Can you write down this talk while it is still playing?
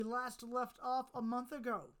We last left off a month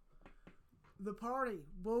ago. The party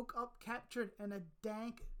woke up captured in a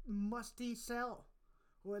dank, musty cell.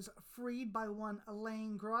 Was freed by one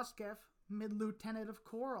Elaine Groskeff, mid-lieutenant of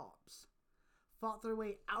Corps Ops. Fought their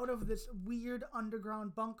way out of this weird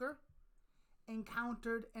underground bunker.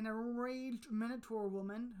 Encountered an enraged Minotaur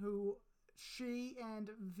woman who she and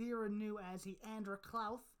Vera knew as the Andra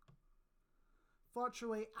Clouth. Fought your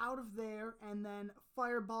way out of there and then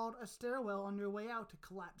fireballed a stairwell on your way out to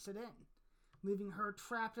collapse it in, leaving her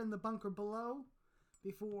trapped in the bunker below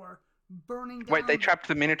before burning down... Wait, they trapped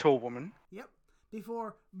the Minotaur woman? Yep.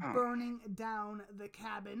 Before burning down the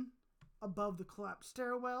cabin above the collapsed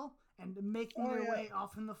stairwell and making their way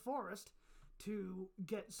off in the forest to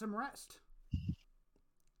get some rest.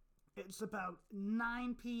 It's about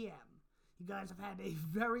 9 p.m. You guys have had a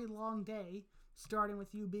very long day, starting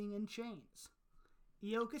with you being in chains.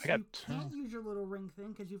 Iokas, you can't use your little ring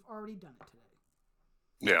thing because you've already done it today.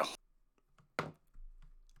 Yeah.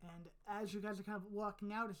 And as you guys are kind of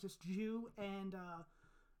walking out, it's just you and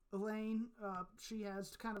Elaine. She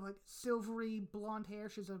has kind of like silvery blonde hair.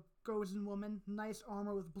 She's a Gozen woman. Nice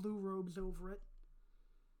armor with blue robes over it.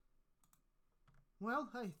 Well,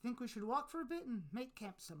 I think we should walk for a bit and make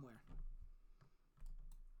camp somewhere.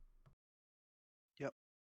 Yep.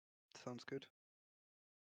 Sounds good.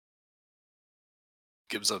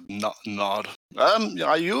 Gives a nod.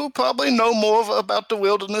 You probably know more about the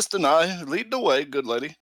wilderness than I. Lead the way, good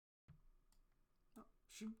lady.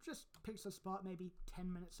 She just picks a spot maybe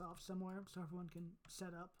 10 minutes off somewhere so everyone can set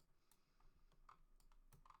up.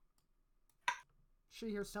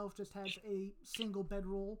 She herself just has a single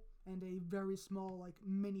bedroll and a very small, like,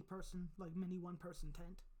 mini one-person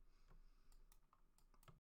tent.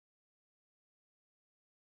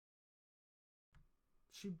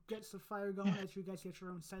 She gets the fire going as you guys get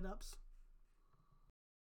your own setups.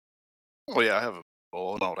 Oh yeah, I have a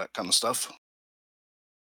bowl and all that kind of stuff.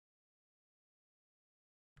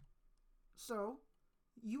 So,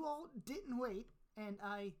 you all didn't wait, and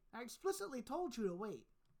I explicitly told you to wait.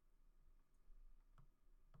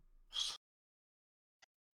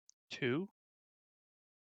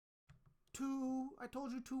 I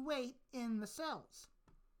told you to wait in the cells.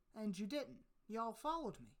 And you didn't. Y'all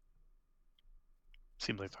followed me.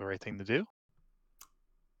 Seems like the right thing to do.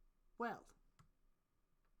 Well,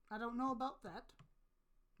 I don't know about that.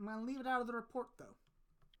 I'm going to leave it out of the report, though.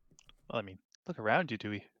 Well, I mean, look around you, do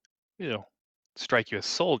we? We don't strike you as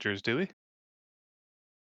soldiers, do we?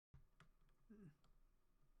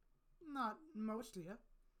 Not most of you.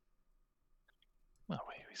 Well,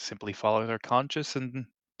 we simply followed our conscience and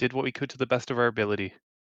did what we could to the best of our ability.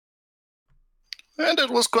 And it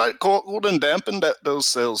was quite cold and damp in those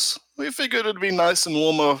cells. We figured it'd be nice and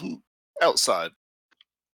warmer outside.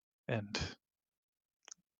 And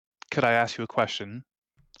could I ask you a question?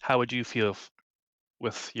 How would you feel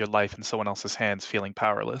with your life in someone else's hands, feeling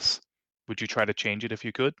powerless? Would you try to change it if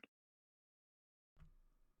you could?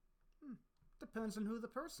 Depends on who the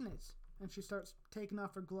person is. And she starts taking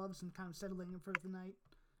off her gloves and kind of settling them for the night.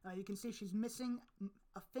 You can see she's missing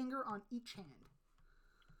a finger on each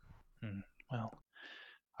hand. Well,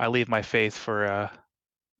 I leave my faith for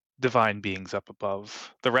divine beings up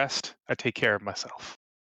above. The rest, I take care of myself.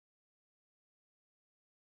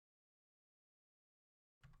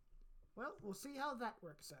 Well, we'll see how that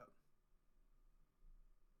works out.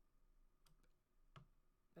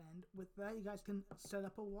 And with that, you guys can set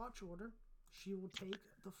up a watch order. She will take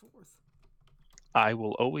the fourth. I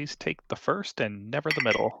will always take the first and never the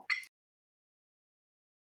middle.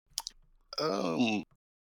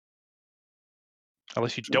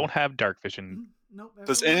 Unless you don't have dark vision. Nope.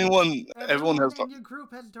 Does everyone has in your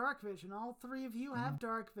group has dark vision. All three of you have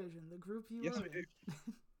dark vision. The group you Yes, are we in.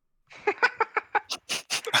 do.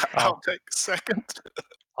 I'll take second.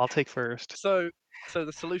 I'll take first. So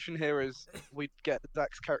the solution here is we get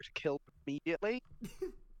Zach's character killed immediately.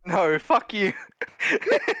 No, fuck you.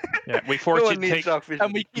 Yeah, we force you to take,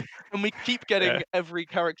 and we keep getting every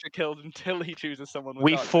character killed until he chooses someone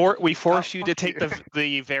with dark vision. We force you to take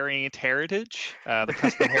the variant heritage, the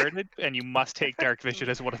custom heritage, and you must take dark vision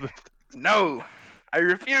as one of the. No, I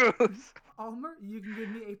refuse. Almer, you can give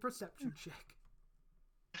me a perception check.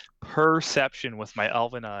 Perception with my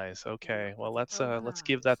elven eyes. Okay, well let's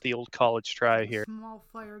give that the old college try here. Small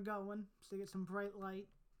fire going, so you get some bright light.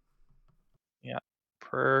 Yeah,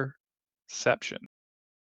 perception.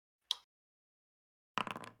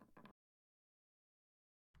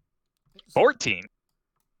 It's 14.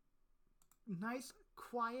 Nice,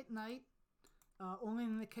 quiet night. Only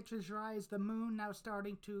in the catches your eyes, the moon now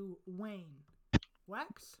starting to wane.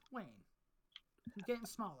 Wax? Wane. It's getting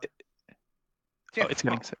smaller. Oh, it's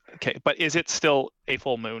getting okay. But is it still a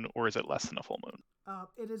full moon, or is it less than a full moon?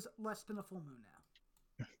 It is less than a full moon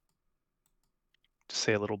now. Just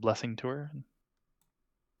say a little blessing to her. And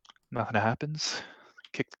nothing happens.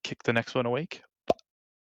 Kick the next one awake.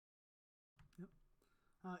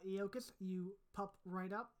 Eokus, you pop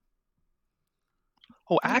right up.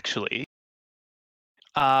 Oh, actually,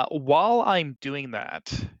 while I'm doing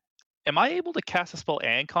that, am I able to cast a spell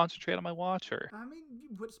and concentrate on my watch, or I mean,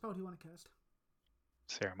 what spell do you want to cast?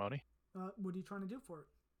 ceremony? What are you trying to do for it?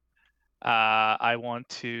 I want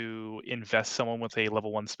to invest someone with a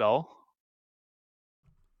level 1 spell.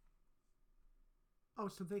 Oh,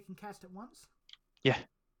 so they can cast it once? Yeah.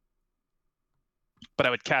 But I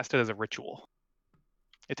would cast it as a ritual.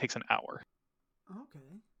 It takes an hour. Okay.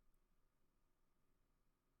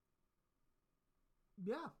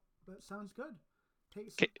 Yeah, that sounds good.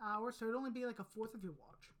 Takes an hour, so it'd only be like a fourth of your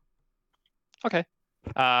watch. Okay.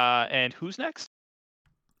 And who's next?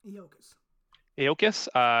 Eokus. Aeokus.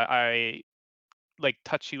 I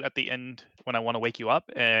touch you at the end when I want to wake you up,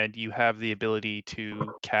 and you have the ability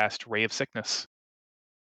to cast Ray of Sickness.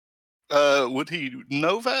 Would he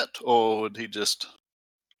know that, or would he just?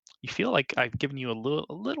 You feel like I've given you a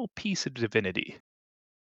little piece of divinity.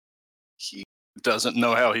 He doesn't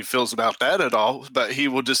know how he feels about that at all, but he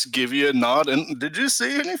will just give you a nod. And did you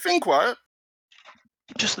see anything, Quiet?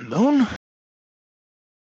 Just the moon?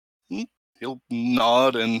 He'll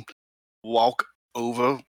nod and walk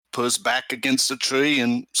over, put his back against a tree,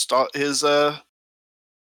 and start his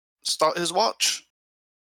watch.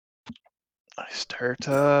 I start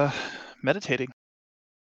meditating.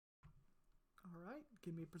 All right,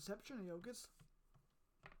 give me a perception, Eokus.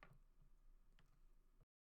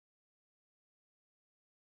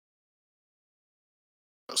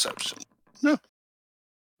 Perception. No.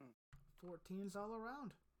 14s all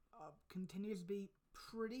around. Continues to be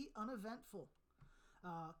pretty uneventful.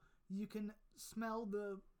 You can smell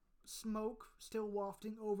the smoke still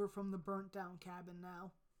wafting over from the burnt down cabin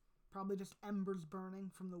now. Probably just embers burning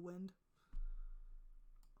from the wind.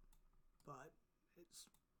 But it's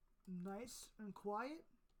nice and quiet.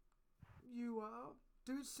 You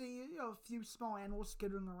do see a few small animals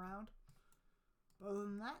skittering around. But other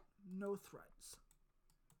than that, no threats.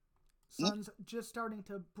 Sun's just starting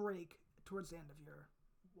to break towards the end of your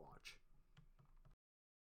watch.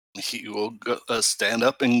 He will stand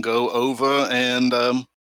up and go over and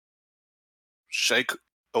shake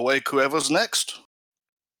awake whoever's next.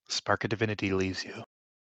 Spark of divinity leaves you.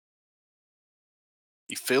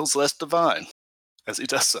 He feels less divine as he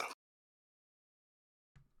does so.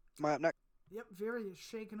 Am I up next? Yep, Viri is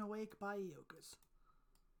shaken awake by Eokus.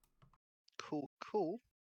 Cool.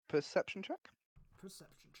 Perception check.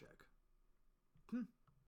 Perception check.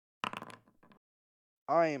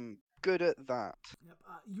 I'm good at that. Yep,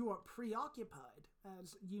 you are preoccupied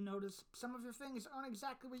as you notice some of your things aren't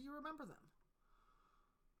exactly where you remember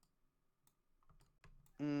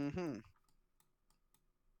them.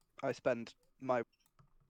 I spend my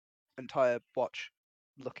entire watch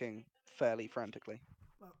looking fairly frantically.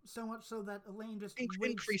 Well, so much so that Elaine just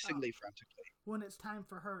Increasingly wakes up frantically. when it's time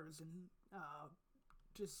for hers and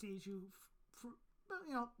just sees you,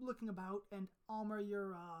 looking about. And Almer,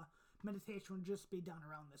 your meditation would just be done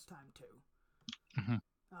around this time too. Mm-hmm.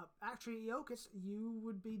 Actually, Eokus, you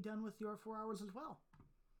would be done with your 4 hours as well.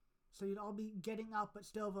 So you'd all be getting up, but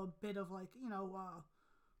still have a bit of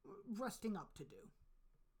resting up to do.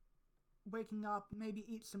 Waking up, maybe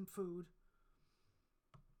eat some food.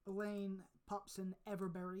 Elaine pops an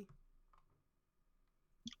Everberry.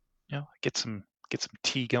 Get some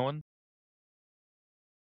tea going.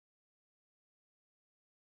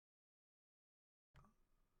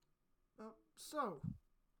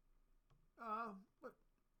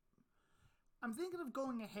 I'm thinking of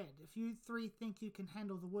going ahead. If you three think you can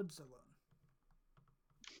handle the woods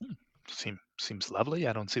alone. Seems lovely.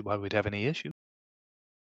 I don't see why we'd have any issue.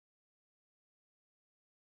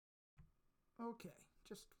 Okay,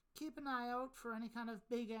 just keep an eye out for any kind of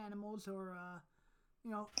big animals, or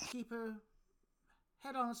keep a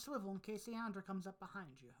head on a swivel in case Leandra comes up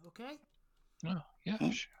behind you. Okay? Oh, yeah,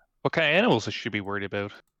 sure. What kind of animals should we be worried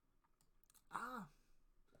about?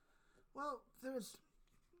 Well, there's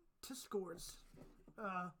Tiscors.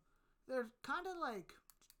 They're kind of like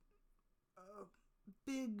a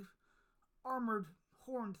big armored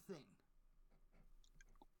horned thing.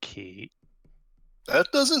 Okay.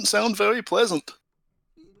 That doesn't sound very pleasant.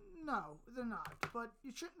 No, they're not. But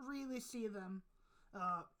you shouldn't really see them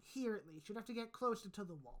here, at least. You'd have to get closer to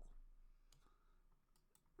the wall.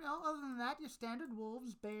 Other than that, your standard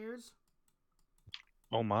wolves, bears.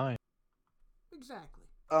 Oh my. Exactly.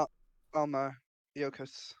 Alma,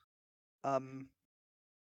 Eokus,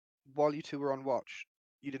 while you two were on watch,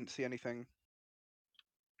 you didn't see anything?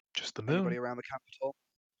 Just the moon. Anybody around the camp at all?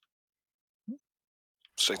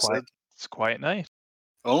 Shake Quiet. said. It's a quiet night.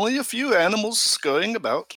 Only a few animals scurrying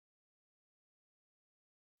about.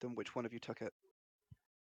 Then which one of you took it?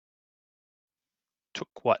 Took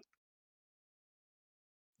what?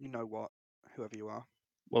 You know what, whoever you are.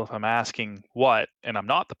 Well, if I'm asking what, and I'm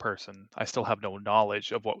not the person, I still have no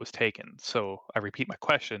knowledge of what was taken. So I repeat my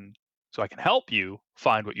question so I can help you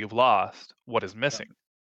find what you've lost, what is missing.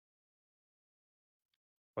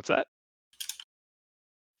 What's that?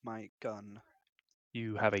 My gun,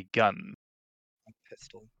 You have a gun. my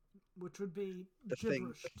pistol, Which would be the thing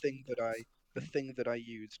gibberish. to you guys. the thing that I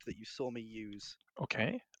used that you saw me use.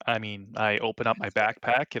 Okay. I mean, I open up my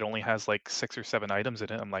backpack. It only has like 6 or 7 items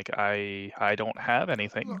in it. I'm like, I don't have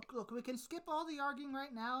anything. Look, we can skip all the arguing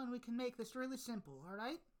right now and we can make this really simple,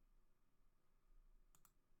 alright?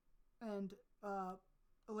 And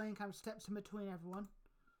Elaine kind of steps in between everyone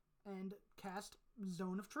and cast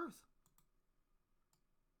Zone of Truth.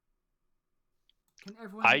 Can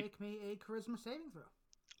everyone make me a charisma saving throw?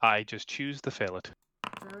 I just choose to fail it.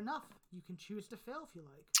 Fair enough. You can choose to fail if you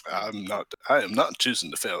like. I am not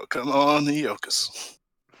choosing to fail. Come on, Eokas.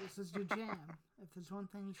 This is your jam. If there's one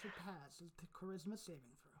thing you should pass, it's the charisma saving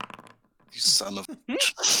throw. You son of.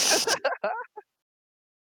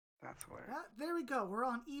 That's weird. There we go. We're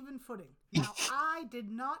on even footing. Now, I did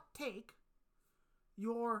not take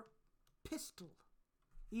your pistol.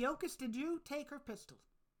 Eokas, did you take her pistol?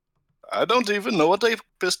 I don't even know what a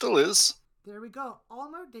pistol is. There we go.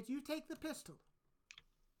 Almer, did you take the pistol?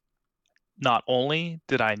 Not only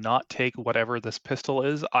did I not take whatever this pistol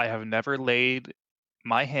is, I have never laid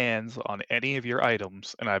my hands on any of your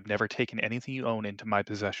items, and I've never taken anything you own into my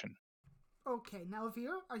possession. Okay, now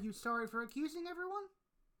Vera, are you sorry for accusing everyone?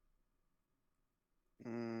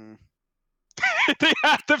 They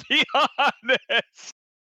have to be honest.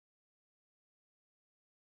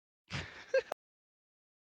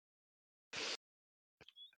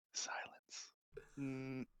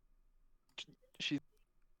 Silence. She's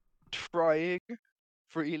trying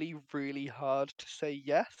really, really hard to say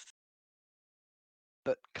yes,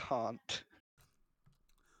 but can't.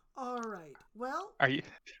 All right. Well, Are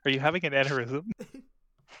you having an aneurysm?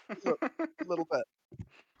 A little bit.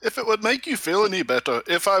 If it would make you feel any better,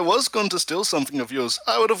 if I was going to steal something of yours,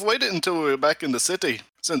 I would have waited until we were back in the city.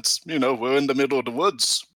 Since, we're in the middle of the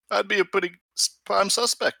woods. I'd be a pretty prime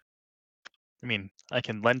suspect. I mean, I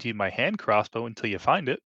can lend you my hand crossbow until you find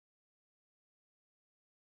it.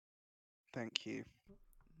 Thank you.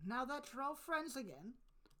 now that you're all friends again,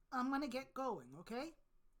 I'm gonna get going, okay?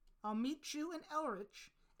 I'll meet you in Elrich.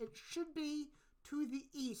 It should be to the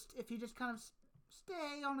east if you just kind of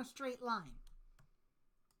stay on a straight line.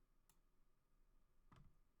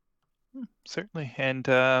 Certainly, and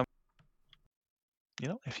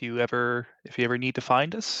if you ever need to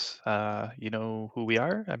find us, you know who we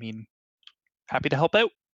are. I mean, happy to help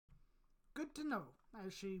out. Good to know,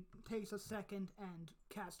 as she takes a second and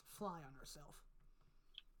casts Fly on herself.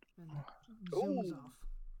 And zooms off.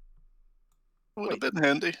 Would have been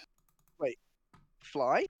handy.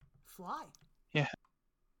 Fly? Fly? Yeah.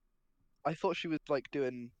 I thought she was like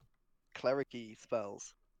doing cleric-y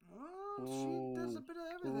spells. Oh, she does a bit of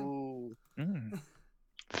everything. Ooh.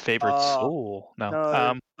 Favorite soul? No.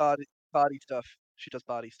 No, bardy stuff. She does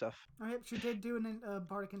bardy stuff. Oh, yep, she did do a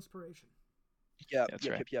bardic inspiration. Yep, That's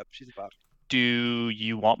right. Yep. She's a bard. Do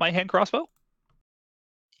you want my hand crossbow?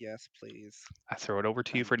 Yes, please. I throw it over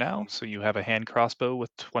to you for Thank now, you. so you have a hand crossbow with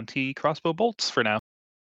 20 crossbow bolts for now.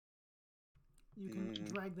 You can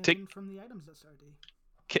drag them Take- in from the items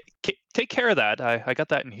SRD. Take care of that. I got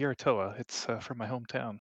that in Hiratoa. It's from my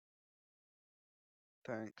hometown.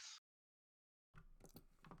 Thanks.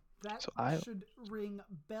 That So I- should ring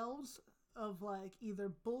bells of like either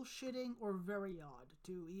bullshitting or very odd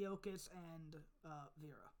to Eokas and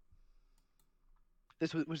Vera.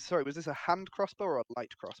 This was this a hand crossbow or a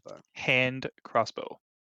light crossbow? Hand crossbow.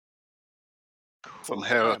 From Cool.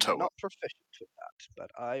 Hiratoa. I'm not proficient with that,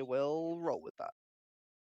 but I will roll with that.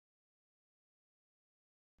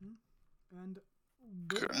 And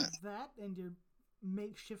with Okay. that and your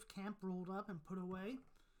makeshift camp rolled up and put away,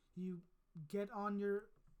 you get on your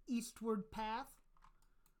eastward path,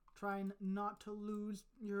 trying not to lose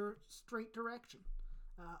your straight direction.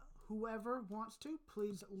 Whoever wants to,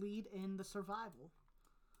 please lead in the survival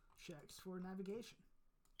checks for navigation.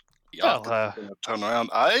 Well, Turn around.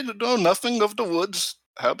 I know nothing of the woods.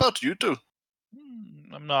 How about you two?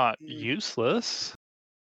 I'm not useless.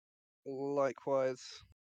 Likewise.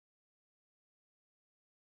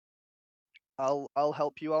 I'll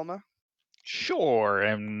help you, Alma. Sure,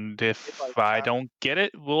 and if I I can. don't get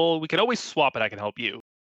it, we can always swap it. I can help you.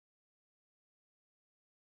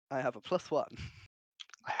 I have a +1.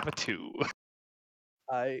 I have a 2.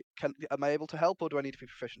 Am I able to help, or do I need to be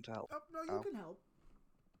proficient to help? Oh, no, you Oh. can help.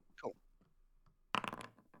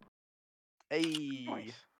 Hey.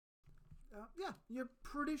 Nice. Yeah, you're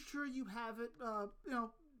pretty sure you have it,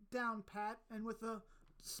 down pat, and with a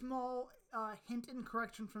small hint and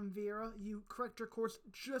correction from Vera, you correct your course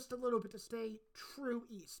just a little bit to stay true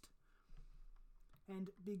east, and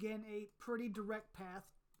begin a pretty direct path,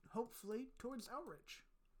 hopefully, towards Elrich.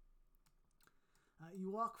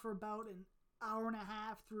 You walk for about an hour and a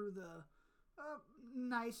half through the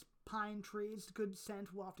nice pine trees, good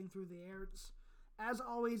scent wafting through the air. As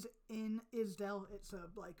always in Isdell, it's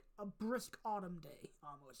a brisk autumn day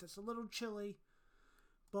almost. It's a little chilly,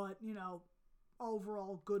 but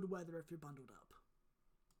overall good weather if you're bundled up.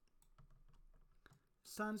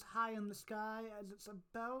 Sun's high in the sky as it's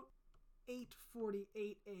about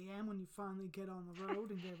 8:48 a.m. when you finally get on the road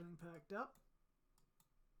and get everything packed up.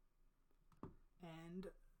 And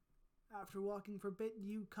after walking for a bit,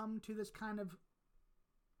 you come to this kind of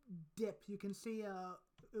dip. You can see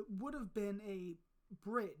it would have been a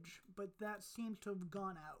bridge, but that seems to have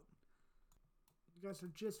gone out. You guys are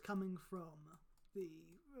just coming from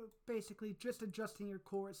basically just adjusting your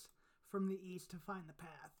course from the east to find the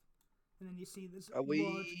path. And then you see this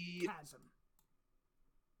large chasm.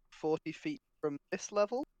 40 feet from this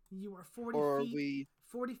level? You are 40 Or feet.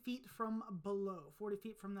 40 feet from below. 40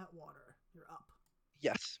 feet from that water. You're up.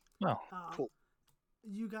 Yes. Well, cool.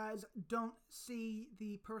 You guys don't see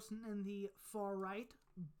the person in the far right,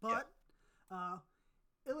 but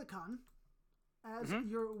Illican, as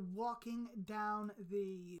you're walking down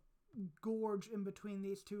the gorge in between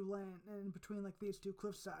these two these two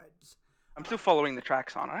cliff sides. I'm still following the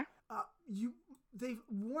tracks, aren't I? They've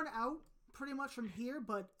worn out pretty much from here,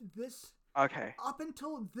 but this Okay. up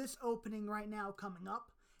until this opening right now coming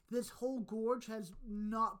up, this whole gorge has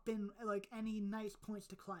not been any nice points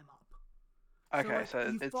to climb up. Okay, so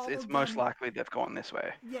it's most likely they've gone this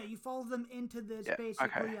way. Yeah, you follow them into this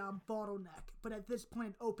basically bottleneck, but at this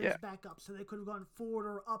point it opens back up, so they could have gone forward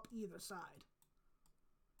or up either side.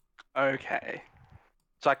 Okay.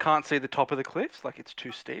 So I can't see the top of the cliffs, like it's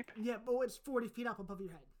too steep. Yeah, but it's 40 feet up above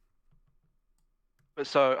your head. But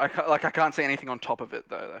so I can't see anything on top of it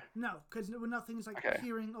though. No, because nothing's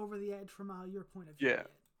peering over the edge from your point of view. Yeah.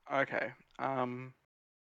 Okay. I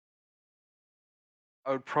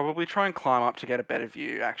would probably try and climb up to get a better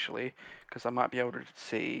view, actually, because I might be able to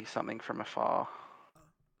see something from afar.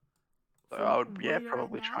 So I would,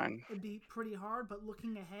 probably try and... It'd be pretty hard, but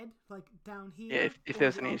looking ahead, down here... Yeah, if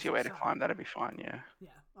there's an easier way to climb, that'd be fine, yeah.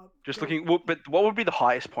 Yeah. Just looking... but what would be the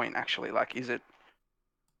highest point, actually? Is it...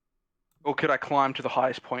 Or could I climb to the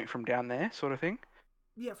highest point from down there, sort of thing?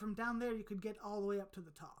 Yeah, from down there you could get all the way up to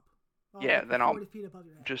the top. Yeah, then I'll 40 feet above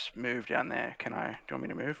your head. just move down there. Do you want me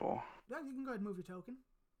to move, or...? Yeah, you can go ahead and move your token.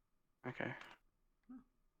 Okay.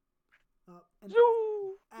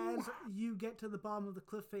 And as you get to the bottom of the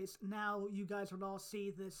cliff face, now you guys would all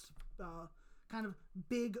see this kind of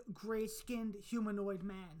big, gray-skinned humanoid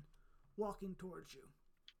man walking towards you.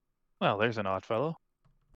 Well, there's an odd fellow.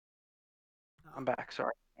 I'm back,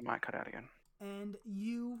 sorry. I might cut out again. And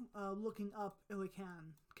you, looking up,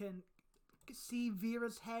 Illican, can see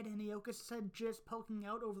Vera's head and Ioka's head just poking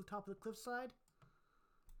out over the top of the cliffside.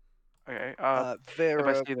 Okay,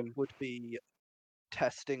 Vera would be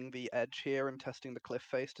testing the edge here and testing the cliff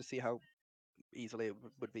face to see how easily it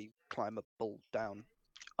would be climbable down.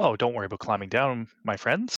 Oh, don't worry about climbing down, my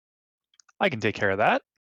friends. I can take care of that.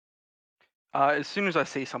 As soon as I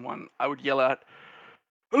see someone, I would yell out,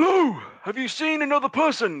 "Hello! Have you seen another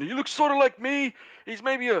person? He looks sort of like me. He's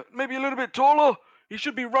maybe a little bit taller. He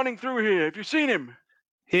should be running through here. Have you seen him?"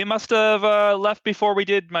 He must have left before we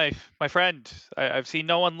did, my friend. I've seen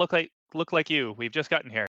no one look like you. We've just gotten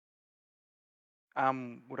here.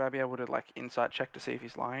 Would I be able to insight check to see if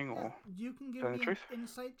he's lying or you can give telling me the truth? An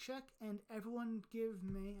insight check, and everyone give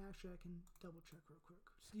me. Actually, I can double check real quick.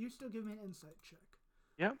 So you still give me an insight check.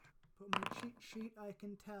 Yep. Put my cheat sheet. I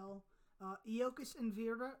can tell. Iokas and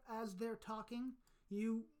Vera, as they're talking,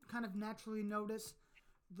 you kind of naturally notice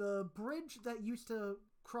the bridge that used to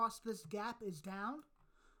cross this gap is down,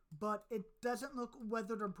 but it doesn't look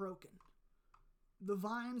weathered or broken. The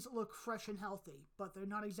vines look fresh and healthy, but they're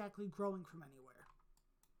not exactly growing from anywhere.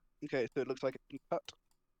 Okay, so it looks like it's been cut.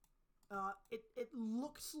 It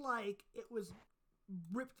looks like it was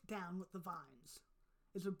ripped down with the vines,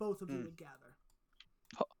 is what both of you would gather.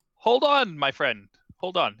 Hold on, my friend.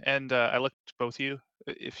 Hold on. And I looked at both of you.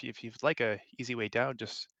 If you'd like a easy way down,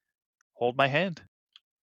 just hold my hand.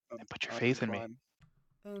 And put your I faith can in me. climb.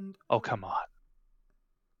 And Oh, come on.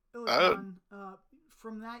 Illican,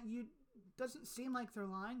 from that, you doesn't seem like they're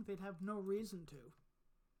lying. They'd have no reason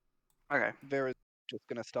to. Okay. Vera's just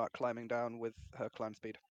gonna start climbing down with her climb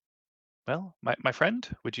speed. Well, my friend,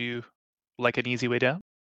 would you like an easy way down?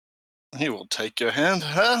 He will take your hand.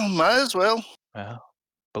 Might as well. Well,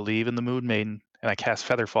 believe in the Moon Maiden, and I cast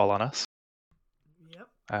Featherfall on us.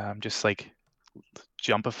 Yep. Just like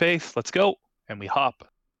jump of faith, let's go, and we hop.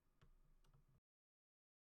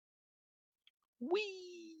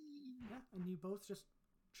 Whee! Yeah, and you both just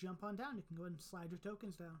jump on down. You can go ahead and slide your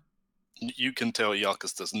tokens down. You can tell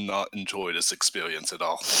Yakus does not enjoy this experience at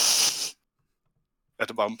all. At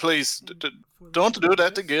the bottom, please, And for the don't sake do of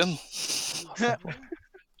that this, again. you go there.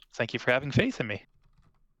 Thank you for having faith in me.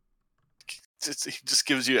 He just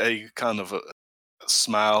gives you a kind of a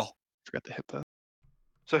smile. Forgot to hit that.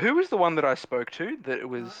 So who was the one that I spoke to? That it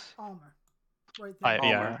was Almer. Right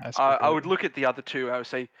there. Almer. I spoke I would earlier. look at the other two. I would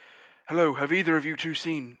say, "Hello, have either of you two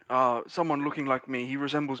seen someone looking like me? He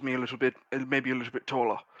resembles me a little bit, maybe a little bit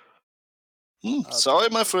taller." Sorry,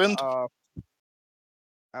 my friend.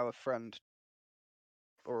 Our friend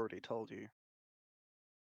already told you.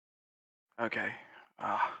 Okay.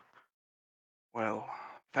 Well,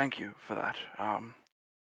 thank you for that.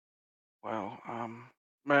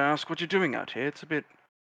 May I ask what you're doing out here? It's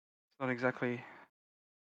not exactly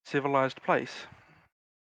civilized place.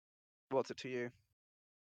 What's it to you?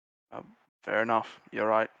 Fair enough. You're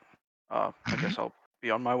right. I guess I'll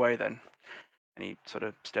be on my way then. And he sort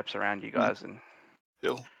of steps around you guys and.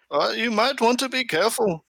 You might want to be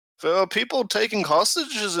careful. There are people taking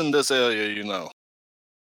hostages in this area, you know.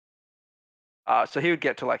 So he would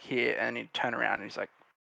get to like here and he'd turn around and he's like,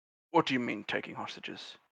 "What do you mean taking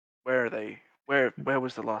hostages? Where are they? Where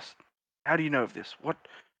was the last? How do you know of this? What?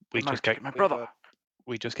 We They might just have got taken my brother.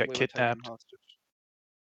 we just got We were taken kidnapped. hostage.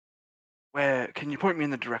 Where? Can you point me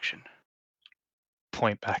in the direction?"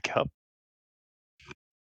 Point back up.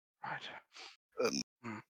 Right.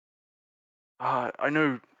 I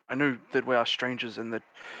know that we are strangers and that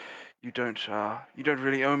you don't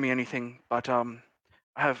really owe me anything, but I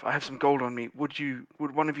have some gold on me. Would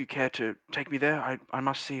one of you care to take me there? I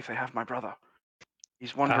must see if they have my brother.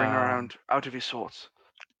 He's wandering around out of his sorts.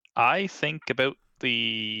 I think about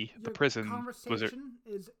the Your prison. conversation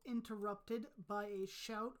is interrupted by a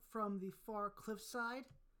shout from the far cliffside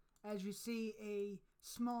as you see a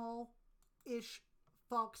small-ish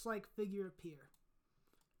fox-like figure appear.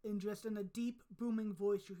 In a deep, booming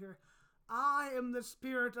voice you hear, "I am the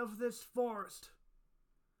spirit of this forest.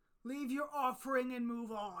 Leave your offering and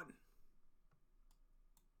move on."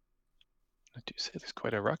 I do say there's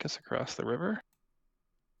quite a ruckus across the river.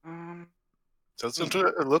 Doesn't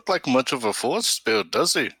look like much of a forest spirit,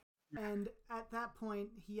 does he? And at that point,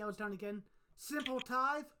 he yells down again, "Simple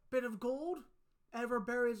tithe, bit of gold, ever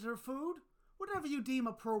buries her food, whatever you deem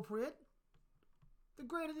appropriate. The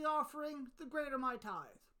greater the offering, the greater my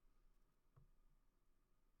tithe."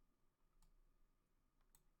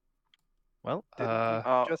 Well,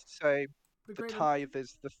 Just say The the greater tithe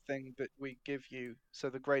is the thing that we give you. So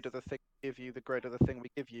the greater the thing we give you, the greater the thing we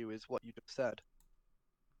give you is what you just said.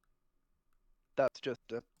 That's just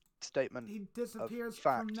a statement. he disappears of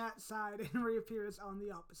fact. from that side and reappears on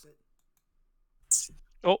the opposite.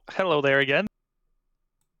 oh, hello there again.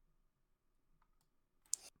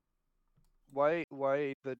 Why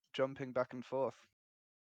the jumping back and forth?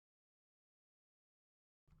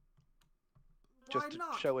 Why Just to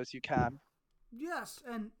not? show us you can. Yes,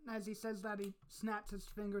 and as he says that, he snaps his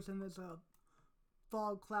fingers and there's a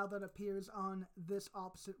fog cloud that appears on this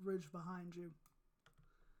opposite ridge behind you.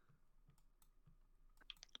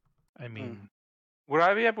 I mean, Would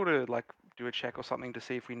I be able to like do a check or something to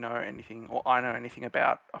see if we know anything or I know anything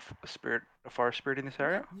about a forest spirit in this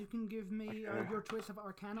area? You can give me Okay. your choice of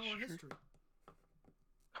Arcana or Sure. History.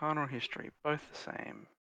 Arcana or history, both the same.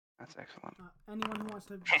 That's excellent. Anyone who wants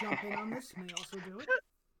to jump in on this may also do it.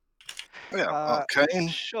 Yeah, okay.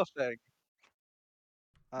 Sure thing.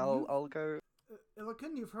 I'll go.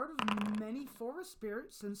 Illican, you've heard of many forest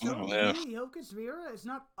spirits, and so Yeah. the Iokas Vera is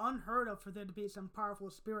not unheard of for there to be some powerful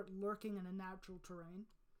spirit lurking in a natural terrain.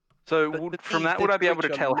 So But from these that, would I be able to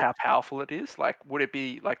creature tell how looks- powerful it is? Like, would it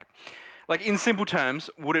be like in simple terms,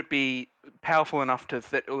 would it be powerful enough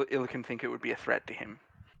that Illican think it would be a threat to him?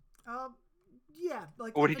 Yeah,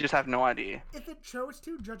 like. Or would he if it- just have no idea? If it chose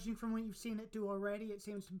to, judging from what you've seen it do already, it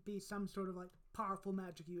seems to be some sort of like powerful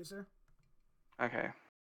magic user. Okay.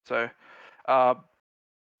 So,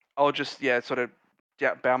 I'll just sort of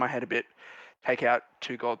bow my head a bit, take out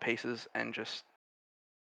 2 gold pieces, and just,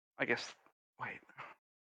 I guess, wait.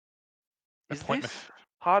 I Is point this?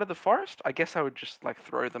 heart of the forest, I guess I would just like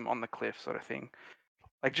throw them on the cliff, sort of thing,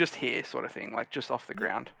 like just here, sort of thing, like just off the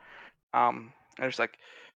ground. And just like,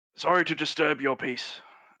 sorry to disturb your peace,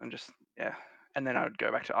 and just and then I would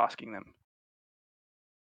go back to asking them.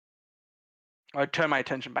 I'd turn my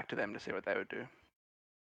attention back to them to see what they would do.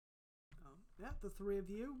 Yeah, the three of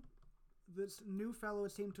you. This new fellow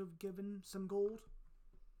seemed to have given some gold.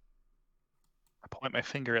 I point my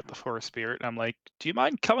finger at the forest spirit, and I'm like, do you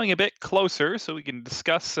mind coming a bit closer so we can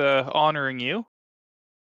discuss honoring you?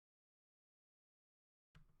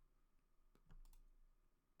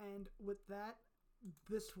 And with that,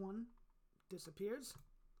 this one disappears.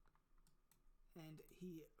 And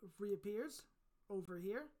he reappears over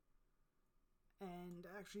here. And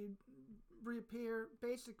actually reappear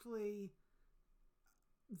basically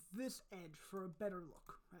this edge for a better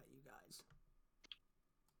look at you guys.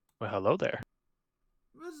 Well, hello there.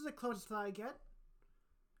 This is the closest I get.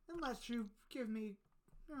 Unless you give me,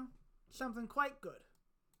 something quite good.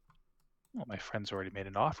 Well, my friend's already made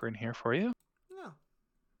an offer in here for you. Yeah.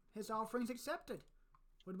 His offering's accepted.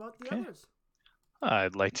 What about the Okay. others?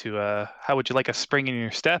 I'd like to, how would you like a spring in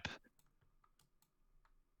your step?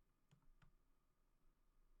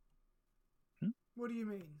 What do you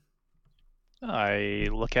mean? I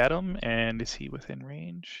look at him, and is he within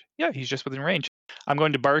range? Yeah, he's just within range. I'm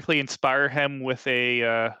going to Barkley inspire him with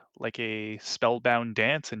a like a spellbound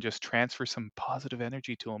dance and just transfer some positive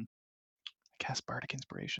energy to him. I cast Bardic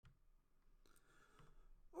Inspiration.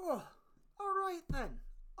 Oh, all right then.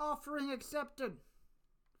 Offering accepted.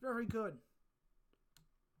 Very good.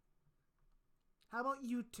 How about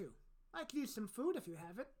you two? I could use some food if you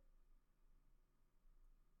have it.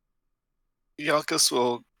 Yalkus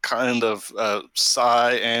will kind of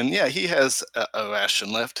sigh, and he has a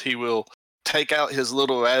ration left. He will take out his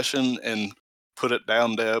little ration and put it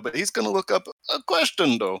down there, but he's going to look up a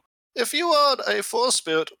question, though. If you are a forest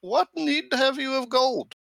spirit, what need have you of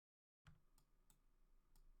gold?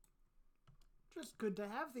 Just good to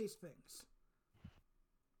have these things.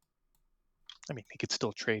 I mean, he could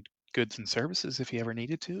still trade goods and services if he ever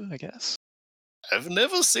needed to, I guess. I've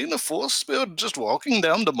never seen a forest spirit just walking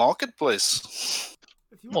down the marketplace.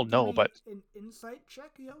 If you Well, want to no, give me but an insight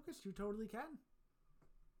check, Yokus, you totally can.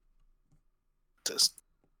 Just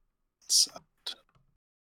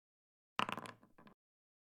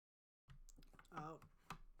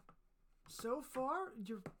So far,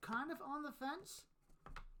 you're kind of on the fence.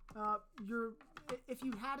 If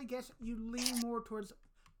you had to guess, you lean more towards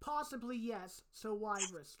possibly yes, so why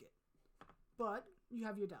risk it? But you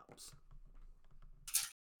have your doubts.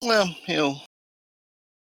 Well,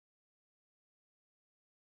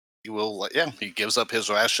 he gives up his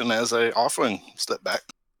ration as a offering. Step back.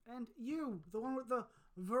 And you, the one with the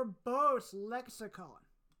verbose lexicon.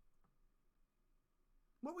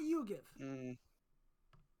 What will you give?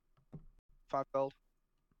 5 gold.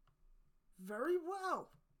 Very well.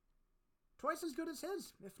 Twice as good as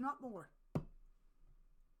his, if not more.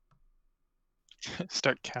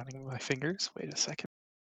 start counting with my fingers. Wait a second.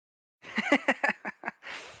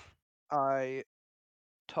 I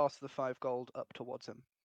toss the 5 gold up towards him.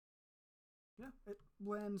 Yeah, it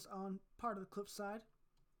lands on part of the cliffside.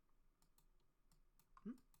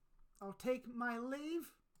 I'll take my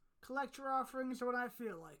leave. Collect your offerings when I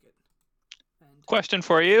feel like it. And Question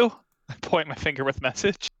for you. I point my finger with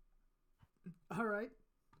message. all right.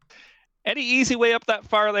 Any easy way up that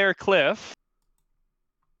far there cliff?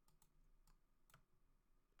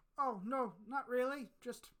 Oh, no, not really.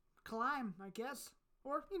 Just climb, I guess.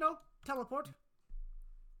 Or, teleport.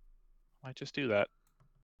 Might just do that.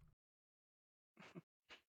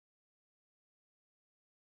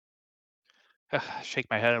 Shake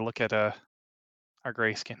my head and look at our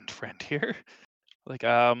gray-skinned friend here. Like,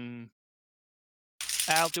 Al,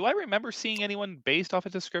 do I remember seeing anyone based off a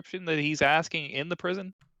description that he's asking in the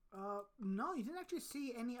prison? No, you didn't actually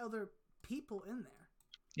see any other people in there.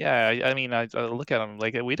 Yeah, I mean, I look at him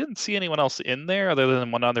like we didn't see anyone else in there other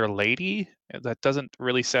than one other lady. That doesn't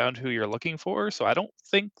really sound who you're looking for, so I don't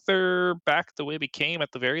think they're back the way we came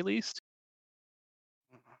at the very least.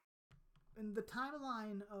 And the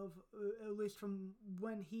timeline of at least from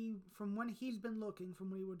when he's been looking,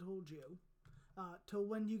 from when we were told you, till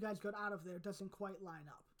when you guys got out of there doesn't quite line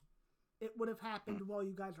up. It would have happened while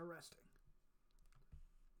you guys were resting.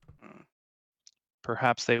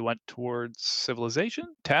 Perhaps they went towards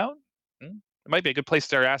civilization, town. It might be a good place to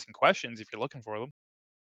start asking questions if you're looking for them.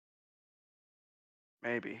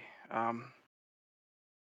 Maybe. I'll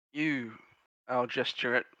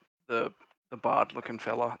gesture at the bard-looking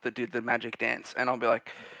fella that did the magic dance, and I'll be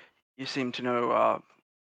like, "You seem to know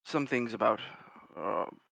some things about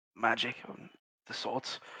magic of the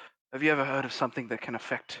sorts. Have you ever heard of something that can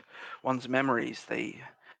affect one's memories? They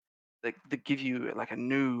give you like a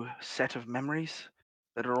new set of memories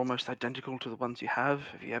that are almost identical to the ones you have.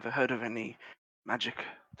 Have you ever heard of any magic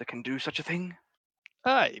that can do such a thing?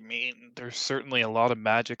 I mean, there's certainly a lot of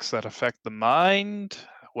magics that affect the mind,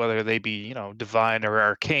 whether they be, divine or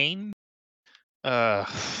arcane. Uh,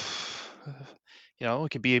 it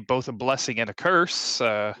can be both a blessing and a curse.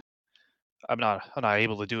 I'm not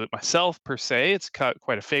able to do it myself per se. It's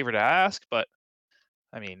quite a favor to ask, but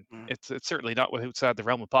I mean, Mm, it's certainly not outside the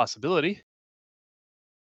realm of possibility.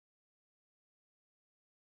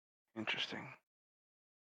 interesting.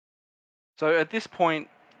 So at this point,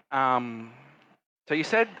 so you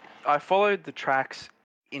said I followed the tracks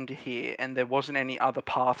into here, and there wasn't any other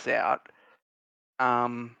paths out.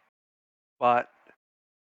 But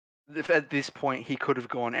if at this point he could have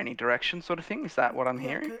gone any direction, sort of thing. Is that what I'm Yeah,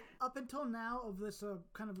 hearing? up until now of this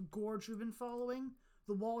kind of gorge we've been following,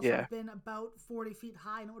 the walls Yeah. have been about 40 feet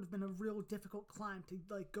high, and it would have been a real difficult climb to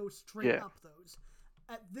like go straight Yeah. up those.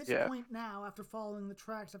 At this Yeah. point now, after following the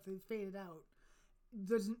tracks after they faded out,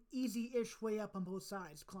 there's an easy-ish way up on both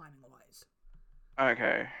sides, climbing-wise.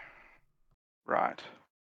 Okay. Right.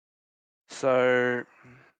 So,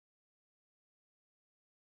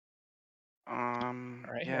 All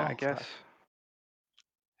right. yeah, I Well, guess.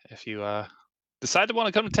 if you decide to want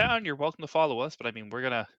to come to town, you're welcome to follow us. But I mean, we're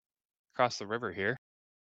gonna cross the river here.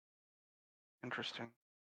 Interesting.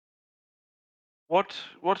 What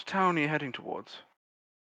town are you heading towards?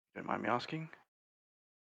 Don't mind me asking.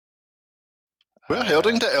 We're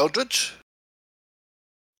heading to Eldritch.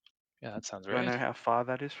 Yeah, that sounds Do I know right. how far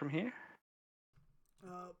that is from here?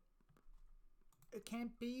 It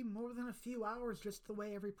can't be more than a few hours, just the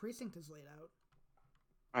way every precinct is laid out.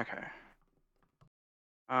 Okay.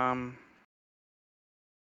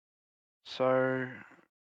 So,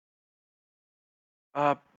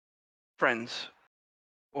 friends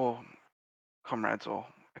or comrades or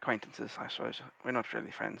acquaintances, I suppose. We're not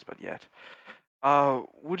really friends, but yet.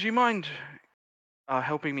 Would you mind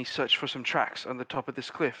helping me search for some tracks on the top of this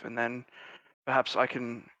cliff, and then perhaps I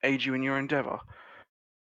can aid you in your endeavor?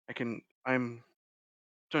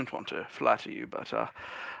 Don't want to flatter you, but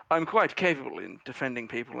I'm quite capable in defending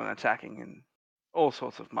people and attacking in all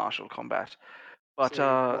sorts of martial combat. But So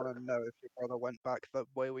you want to know if your brother went back the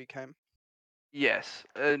way we came? yes,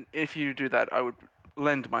 and if you do that, I would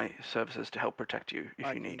lend my services to help protect you if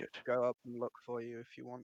I you can need it. go up and look for you if you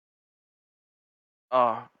want.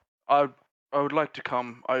 I would like to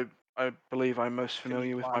come. I believe I'm most Can you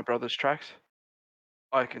familiar with my climb? brother's tracks.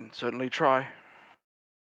 I can certainly try.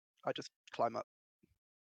 I just climb up.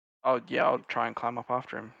 I'll try and climb up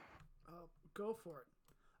after him. Go for it.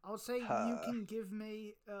 I'll say you can give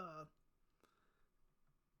me an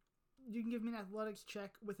athletics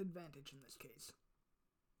check with advantage in this case.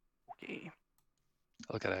 Okay.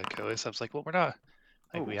 Look at it, Cois. I was like, well, we're not.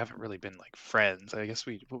 Like, we Ooh. haven't really been like friends. I guess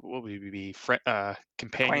what would we be?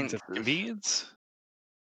 Companions of Acquaintances. convenience.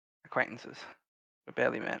 Acquaintances. We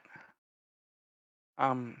barely met.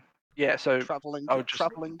 Yeah. So Traveling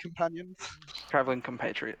companions. traveling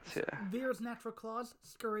compatriots. Yeah. Veer's natural claws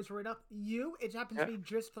scurries right up. It happens to be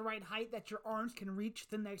just the right height that your arms can reach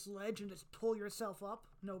the next ledge and just pull yourself up.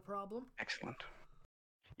 No problem. Excellent.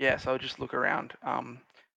 Yeah. So I'll just look around.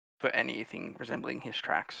 For anything resembling his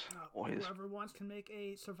tracks or his. Whoever wants can make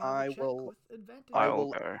a survival check with advantage. I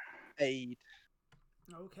will go. Aid.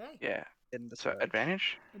 Okay. Yeah. In the So search.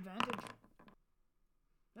 advantage. Advantage.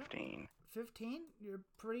 15. 15. You're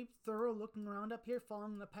pretty thorough looking around up here,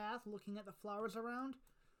 following the path, looking at the flowers around.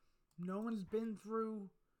 No one's been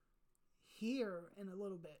through here in a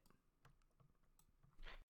little bit.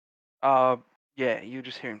 Yeah, you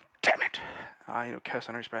just hear him, damn it! He'll curse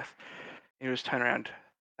under his breath. You just turn around.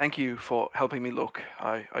 Thank you for helping me look.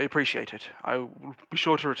 I appreciate it. I will be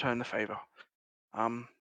sure to return the favor. And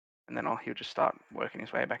then he'll just start working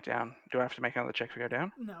his way back down. Do I have to make another check to go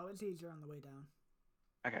down? No, it's easier on the way down.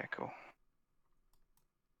 Okay, cool.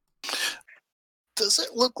 Does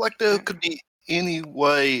it look like there could be any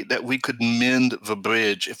way that we could mend the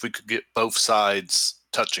bridge if we could get both sides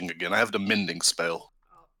touching again? I have the mending spell.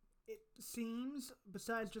 It seems,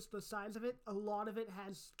 besides just the size of it, a lot of it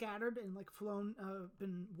has scattered and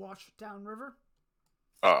been washed downriver.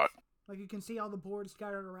 Alright. Like you can see all the boards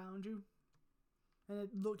scattered around you. And it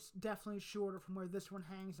looks definitely shorter from where this one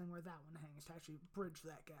hangs and where that one hangs to actually bridge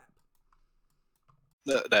that gap.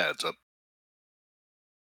 That adds up.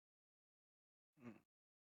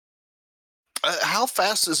 How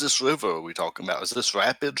fast is this river are we talking about? Is this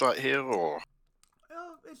rapids right here, or?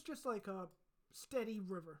 It's just like a steady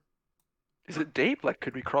river. Is it deep? Like,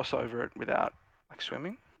 could we cross over it without,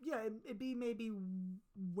 swimming? Yeah, it'd be maybe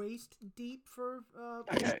waist deep for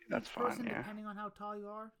Okay, each that's fine, person, yeah. depending on how tall you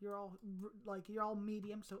are. You're all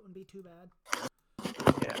medium, so it wouldn't be too bad.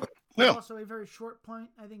 Yeah. But Yeah. also a very short point.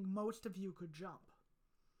 I think most of you could jump.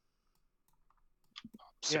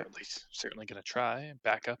 Yeah. Certainly gonna try.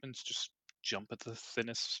 Back up and just jump at the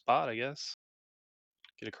thinnest spot, I guess.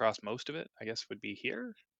 Get across most of it, I guess, would be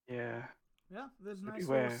here. Yeah. Yeah, there's a nice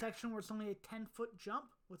Everywhere. little section where it's only a 10-foot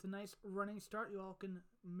jump with a nice running start. You all can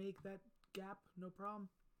make that gap, no problem.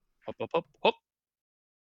 Up, up, up, up.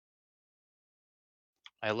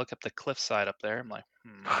 I look up the cliffside up there. I'm like,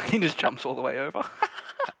 He just jumps all the way over.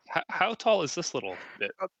 how tall is this little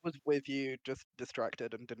bit? I was with you, just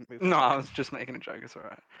distracted and didn't move. No, I was just making a joke. It's all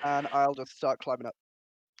right. And I'll just start climbing up.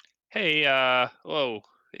 Hey, whoa,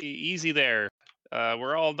 easy there.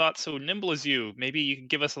 We're all not so nimble as you. Maybe you can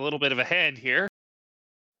give us a little bit of a hand here.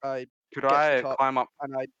 I Could get to I the top climb up?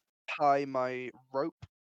 and I tie my rope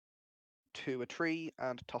to a tree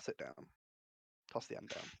and toss it down. Toss the end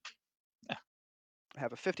down. Yeah. I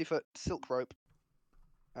have a 50-foot silk rope,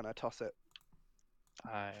 and I toss it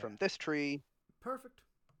from this tree. Perfect.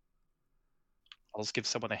 I'll just give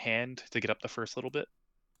someone a hand to get up the first little bit.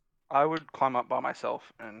 I would climb up by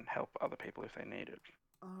myself and help other people if they need it.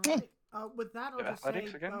 All right. With that, I'll Yeah, just say,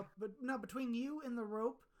 athletics again? but no, between you and the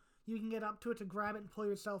rope, you can get up to it to grab it and pull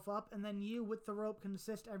yourself up, and then you with the rope can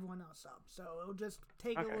assist everyone else up. So it'll just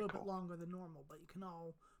take a Okay, little bit cool. longer than normal, but you can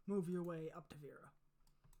all move your way up to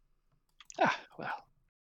Vera. Well,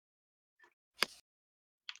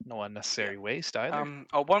 no unnecessary waste either.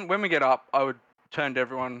 When we get up, I would turn to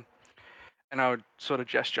everyone, and I would sort of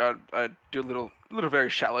gesture. I'd do a little very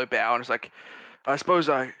shallow bow, and it's like, I suppose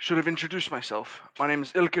I should have introduced myself. My name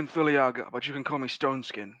is Ilkin Thuliaga, but you can call me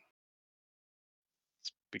Stoneskin.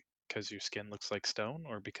 It's because your skin looks like stone,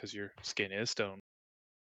 or because your skin is stone.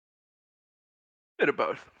 Bit of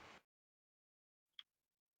both.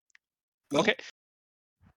 Well, Okay.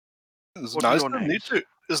 It's What are nice your to meet names? you.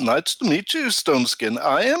 It's nice to meet you, Stoneskin.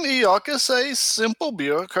 I am Iakis, a simple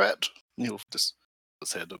bureaucrat. He'll just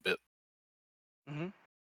his head a bit. Mm-hmm.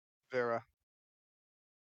 Vera.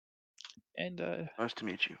 And Nice to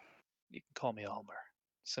meet you. you can call me Almer.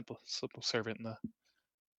 Simple servant in the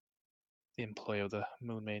employ of the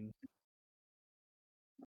Moon Maiden.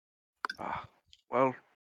 Well,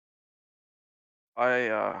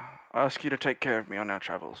 I ask you to take care of me on our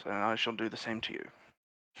travels, and I shall do the same to you.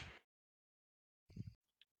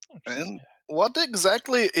 And what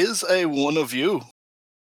exactly is a one of you?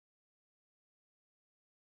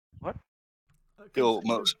 What? You're You're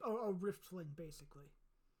most- a riftling, basically.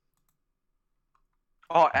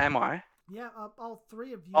 Oh, am I? Yeah, all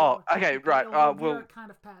three of you. Oh, are okay, technically, right, although well- Vera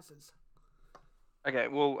kind of passes. Okay,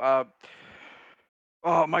 well,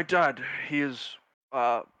 my dad, he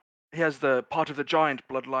has the part of the giant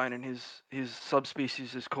bloodline, and his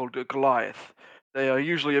subspecies is called a Goliath. They are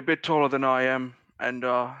usually a bit taller than I am, and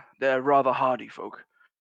they're rather hardy folk.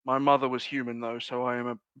 My mother was human, though, so I am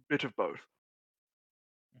a bit of both.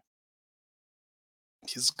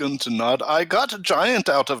 He's going to nod. I got a giant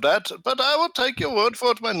out of that, but I will take your word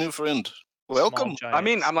for it, my new friend. Welcome. Small I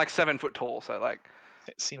mean, giants. I'm like 7 foot tall, so like,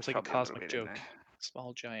 It seems there's like a probably a little cosmic bit in joke. there.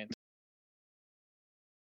 Small giant.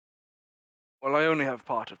 Well, I only have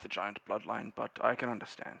part of the giant bloodline, but I can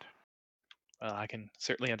understand. Well, I can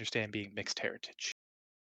certainly understand being mixed heritage.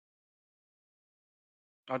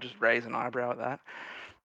 I'll just raise an eyebrow at that.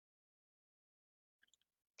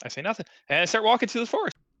 I say nothing, and I start walking through the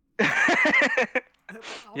forest.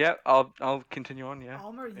 Yeah, I'll continue on. Yeah.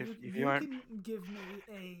 Almer, if you you aren't- can give me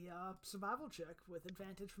a survival check with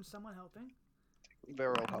advantage from someone helping.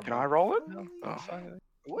 Vera will help. Can I roll it? Holy Oh. shit.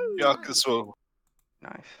 Woo! Iakis will.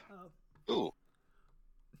 Nice. Ooh.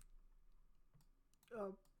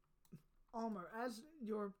 Almer, as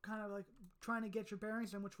you're kind of like trying to get your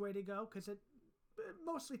bearings on which way to go, because it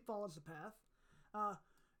mostly follows the path,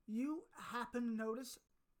 you happen to notice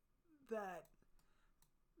that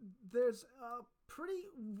there's a pretty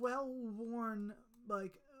well-worn,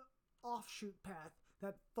 like, offshoot path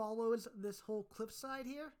that follows this whole cliffside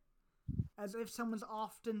here, as if someone's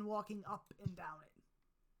often walking up and down it.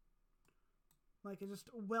 Like, it's just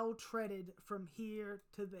well-treaded from here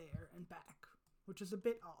to there and back, which is a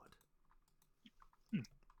bit odd.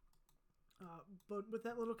 But with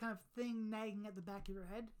that little kind of thing nagging at the back of your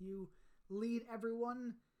head, you lead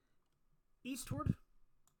everyone eastward.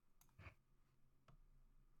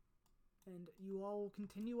 And you all will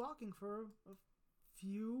continue walking for a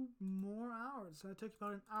few more hours. So it took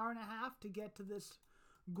about an hour and a half to get to this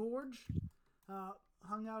gorge.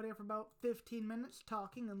 Hung out here for about 15 minutes,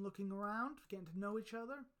 talking and looking around, getting to know each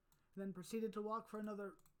other. Then proceeded to walk for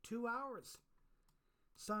another 2 hours.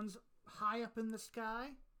 Sun's high up in the sky,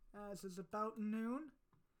 as it's about noon,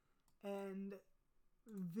 and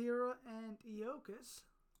Vera and Iocus.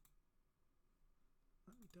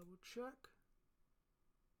 Let me double check.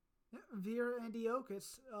 Yeah, Vera and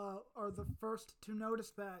Iocus are the first to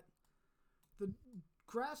notice that the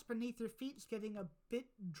grass beneath your feet is getting a bit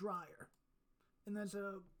drier. And there's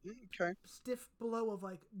a stiff blow of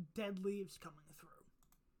like dead leaves coming through.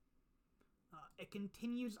 It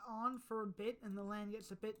continues on for a bit, and the land gets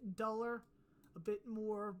a bit duller, a bit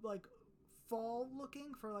more like fall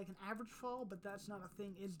looking for like an average fall, but that's not a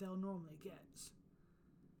thing Isdale normally gets.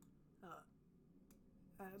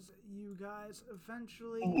 As you guys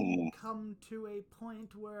eventually come to a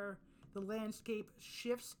point where the landscape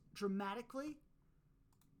shifts dramatically,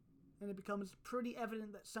 and it becomes pretty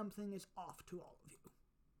evident that something is off to all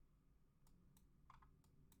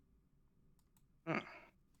of you.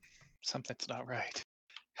 Something's not right.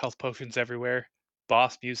 Health potions everywhere.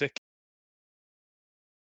 Boss music.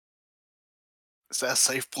 Is that a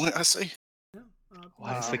safe point, I see? Yeah.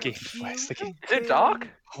 Why is the game? Is it dark?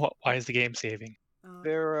 Why is the game saving?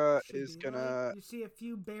 Vera is gonna. You see a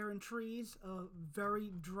few barren trees,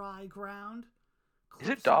 very dry ground. Is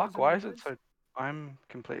it dark? Why is it so? I'm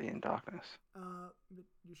completely in darkness. But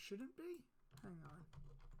you shouldn't be. Hang on.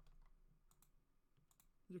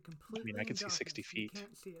 You're completely. I mean, I can see darkness. 60 feet. You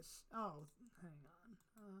can't see us. Oh, hang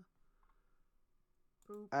on.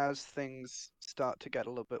 Boop. As things start to get a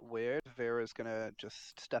little bit weird, Vera's gonna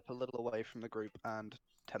just step a little away from the group and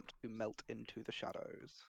attempt to melt into the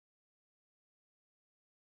shadows.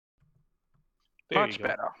 Much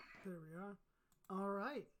better. There we are. All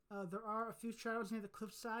right. There are a few shadows near the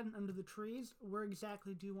cliffside and under the trees. Where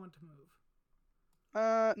exactly do you want to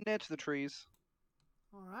move? Near to the trees.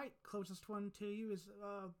 All right. Closest one to you is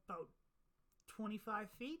about 25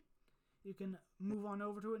 feet. You can move on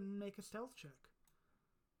over to it and make a stealth check.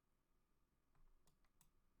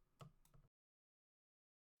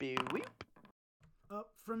 Beep.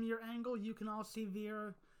 From your angle, you can all see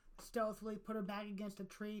Vera stealthily put her back against a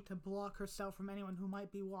tree to block herself from anyone who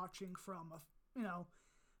might be watching from a,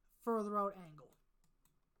 further out angle.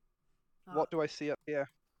 What do I see up here?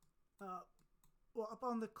 Well, up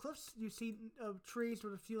on the cliffs, you see trees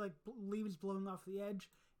with a few leaves blowing off the edge.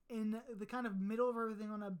 In the kind of middle of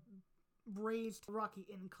everything, on a raised rocky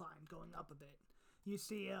incline going up a bit, you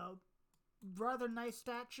see a rather nice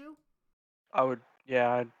statue. He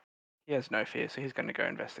has no fear, so he's going to go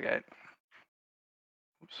investigate.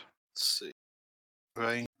 Oops. Let's see.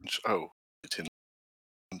 Range. Oh, it's in.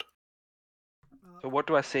 So what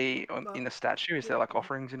do I see in the statue? Is there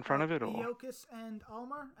offerings in front of it, or? Iocus and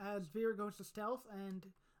Almar, as Vera goes to stealth, and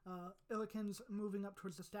Illiken's moving up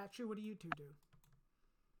towards the statue. What do you two do?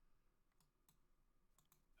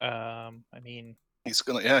 I mean, He's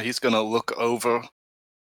gonna look over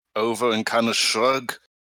and kind of shrug,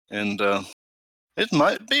 and it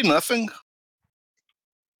might be nothing.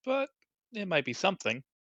 but it might be something.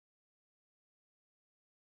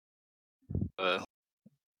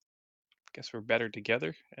 Guess we're better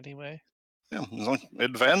together anyway. Yeah,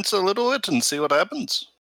 advance a little bit and see what happens.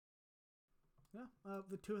 Yeah,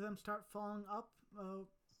 the two of them start falling up.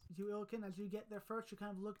 You, Illiken, as you get there first, you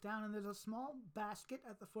kind of look down, and there's a small basket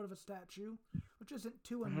at the foot of a statue, which isn't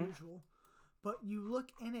too unusual. But you look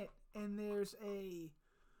in it, and there's a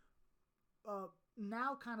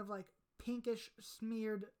now kind of pinkish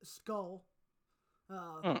smeared skull.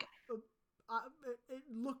 It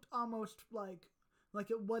looked almost like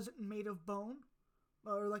it wasn't made of bone,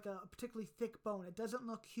 or like a particularly thick bone. It doesn't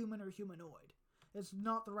look human or humanoid. It's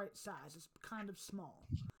not the right size. It's kind of small.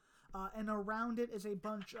 And around it is a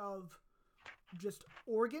bunch of just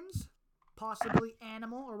organs, possibly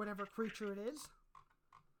animal or whatever creature it is.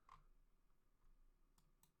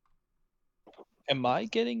 Am I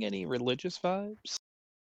getting any religious vibes?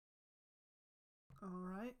 All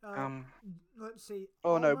right. Let's see.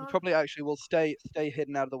 Oh no, we Almar? probably actually will stay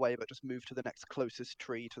hidden out of the way, but just move to the next closest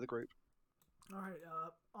tree to the group. All right.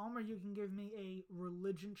 Almar, you can give me a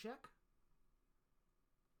religion check.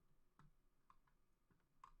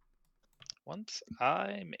 Once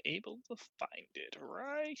I'm able to find it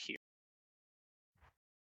right here.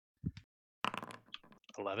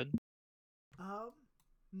 11.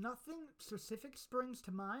 Nothing specific springs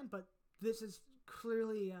to mind, but this is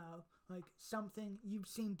clearly something you've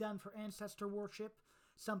seen done for ancestor worship,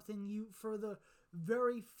 something you, for the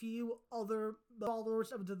very few other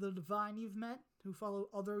followers of the divine you've met, who follow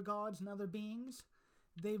other gods and other beings,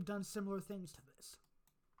 they've done similar things to this.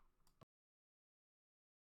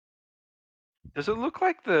 Does it look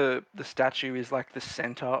like the statue is the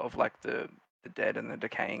center of the dead and the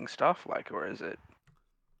decaying stuff, or is it?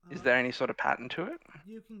 Is there any sort of pattern to it?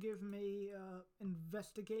 You can give me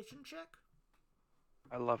investigation check.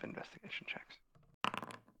 I love investigation checks.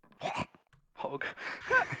 Hog.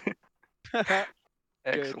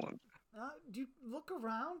 Excellent. Do you look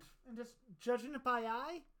around and just judging it by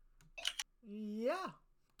eye? Yeah,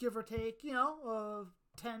 give or take,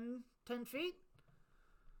 10 feet.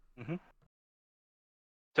 Mm-hmm.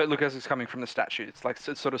 So look, as it's coming from the statue, it's like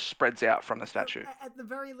it sort of spreads out from the statue. At the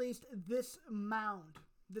very least, this mound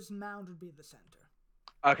would be the center.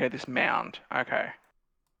 Okay, this mound. Okay.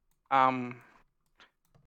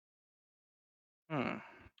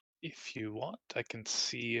 If you want, I can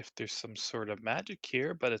see if there's some sort of magic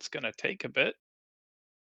here, but it's gonna take a bit.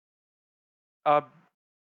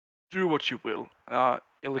 Do what you will.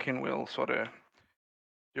 Illikin will sort of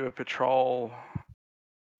do a patrol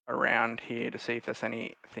around here to see if there's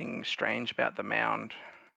anything strange about the mound,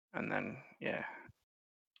 and then yeah.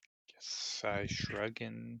 Guess I shrug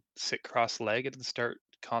and sit cross-legged and start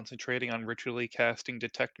concentrating on ritually casting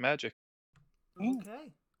detect magic.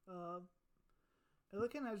 Okay.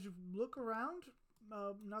 Looking as you look around,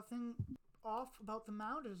 nothing off about the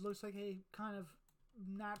mound. It looks like a kind of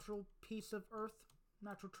natural piece of earth,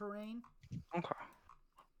 natural terrain. Okay.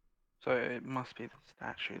 So it must be the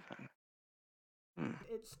statue then.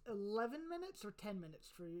 It's 11 minutes or 10 minutes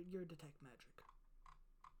for your detect magic?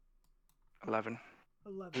 11.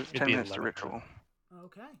 11. It's 10 minutes to ritual.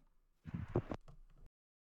 Okay.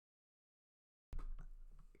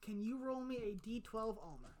 Can you roll me a D12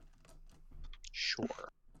 armor? Sure.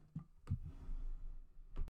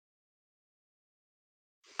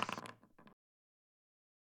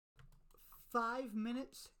 Five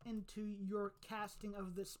minutes into your casting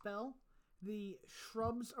of the spell, the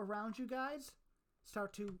shrubs around you guys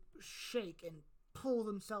start to shake and pull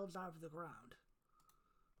themselves out of the ground.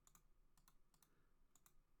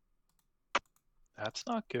 That's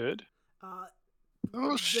not good.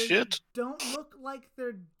 Oh, shit. Don't look like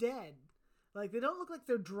they're dead. Like, they don't look like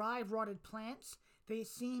they're dry, rotted plants. They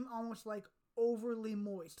seem almost like overly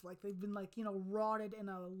moist. Like they've been, rotted in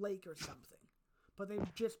a lake or something. But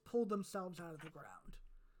they've just pulled themselves out of the ground.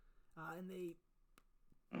 And they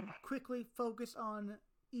quickly focus on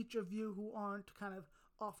each of you who aren't kind of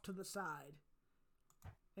off to the side.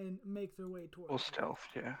 And make their way towards Or you. stealth,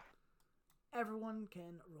 yeah. Everyone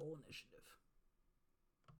can roll initiative.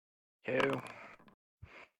 Ew.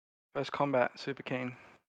 First combat, super keen.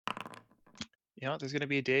 You know, there's going to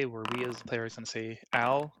be a day where we as players can say,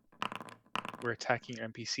 Al, we're attacking your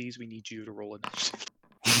NPCs. We need you to roll initiative.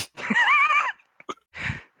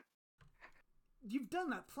 You've done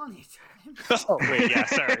that plenty of times. Oh, wait, yeah,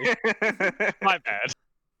 sorry. My bad.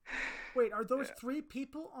 Wait, are those three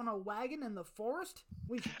people on a wagon in the forest?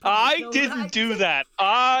 I didn't do that.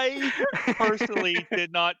 I personally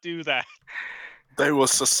did not do that. They were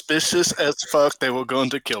suspicious as fuck. They were going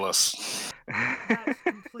to kill us. That's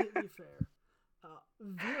completely fair.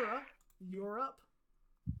 Vera, you're up.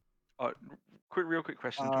 Real quick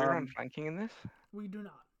question. Do we run flanking in this? We do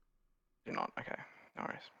not. Do not? Okay. No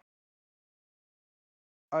worries.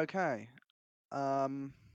 Okay.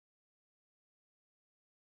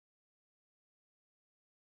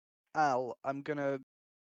 Al, I'm gonna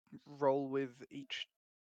roll with each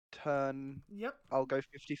turn. Yep. I'll go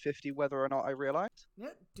 50-50 whether or not I realize.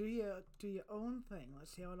 Yep. Do your own thing.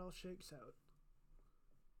 Let's see how it all shakes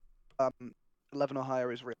out. 11 or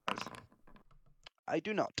higher is realize. I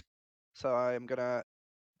do not. So I'm gonna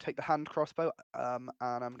take the hand crossbow, and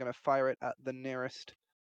I'm gonna fire it at the nearest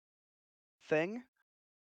thing.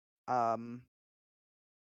 And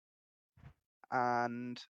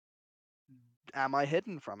am I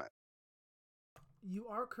hidden from it? You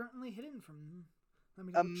are currently hidden from. Let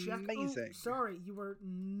me double check. Amazing. Oh, sorry, you are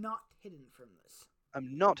not hidden from this.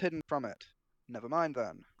 I'm not hidden from it. Never mind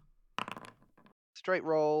then. Straight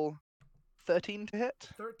roll. 13 to hit.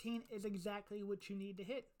 13 is exactly what you need to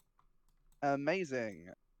hit. Amazing.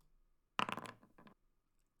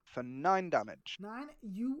 For 9 damage. 9.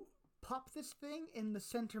 You pop this thing in the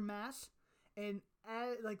center mass, and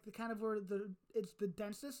the kind of where it's the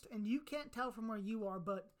densest, and you can't tell from where you are,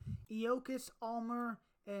 but Eokus, Almer,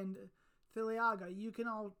 and Thiliaga, you can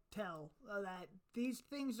all tell that these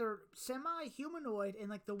things are semi-humanoid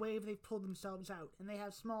in the way they've pulled themselves out, and they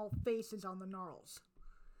have small faces on the gnarls.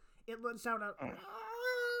 It lets out a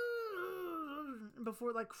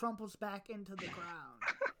before it crumples back into the ground.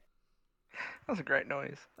 That was a great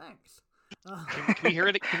noise. Thanks. Can we hear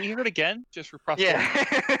it? Can we hear it again, just for prosperity?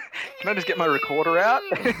 Yeah. Can I just get my recorder out?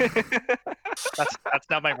 That's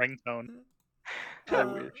not my ringtone. I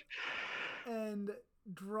wish. And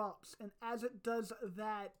drops, and as it does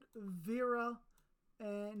that, Vera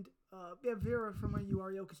and Yeah, Vera, from where you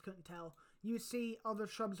are, Yokas couldn't tell. You see other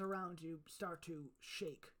shrubs around you start to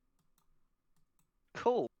shake.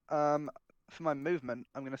 Cool. For my movement,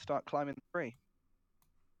 I'm going to start climbing the tree.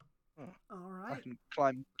 All I right. can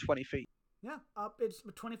climb 20 feet. Yeah, it's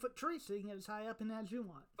a 20-foot tree, so you can get as high up in as you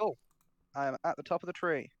want. Cool. I am at the top of the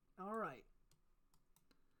tree. All right.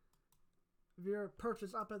 Vera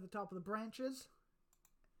perches up at the top of the branches.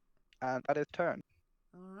 And that is turn.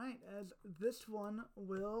 All right, as this one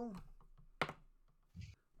will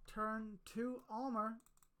turn to Almer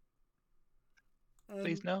and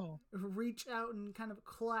Please no. reach out and kind of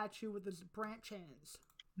claw at you with his branch hands.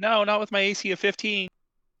 No, not with my AC of 15.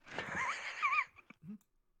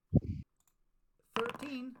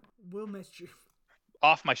 13 will miss you.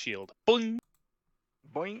 Off my shield. Boing.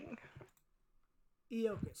 Boing.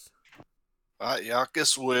 Eokus.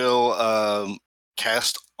 Yakis will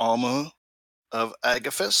cast Armor of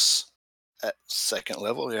Agathis at 2nd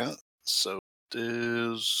level, yeah. So it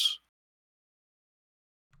is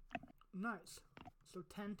Nice. So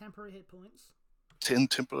 10 temporary hit points. 10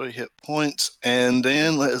 temporary hit points, and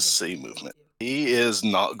then let's see movement. He is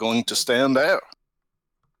not going to stand there.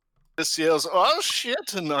 Just yells, "Oh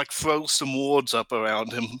shit!" and like throws some wards up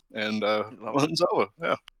around him and runs over.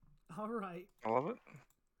 Yeah. All right. I love it.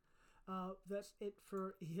 That's it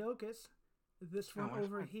for Eokus. This one where's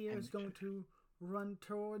over my here is going damage? to run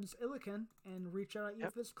towards Illican and reach out at you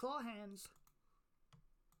Yep. with his claw hands.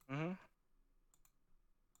 Mm-hmm.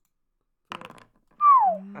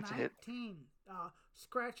 For That's a hit. 19.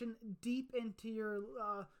 Scratching deep into your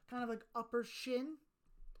kind of like upper shin.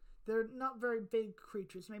 They're not very big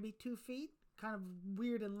creatures, maybe 2 feet. Kind of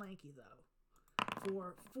weird and lanky though.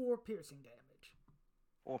 For 4 piercing damage.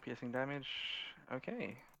 4 piercing damage.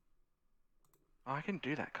 Okay. Oh, I can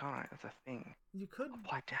do that, can't I? That's a thing. You could,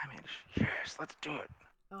 Apply damage. Yes, let's do it.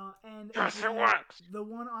 and Yes, it works. the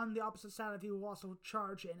one on the opposite side of you will also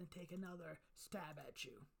charge in and take another stab at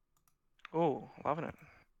you. Oh, loving it.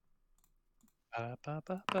 Ba, ba,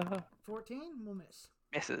 ba, ba. 14 will miss.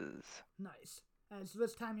 Misses. Nice. As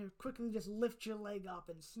this time you quickly just lift your leg up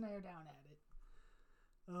and snare down at it.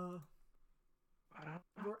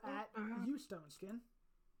 We're at you, Stoneskin.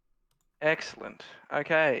 Excellent.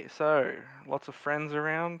 Okay, so lots of friends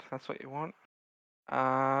around. That's what you want.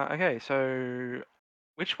 Okay, so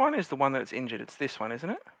which one is the one that's injured? It's this one, isn't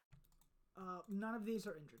it? None of these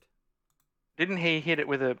are injured. Didn't he hit it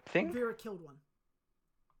with a thing? Vera killed one.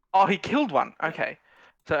 Oh, he killed one. Yeah. Okay.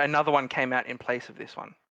 So another one came out in place of this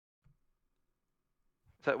one.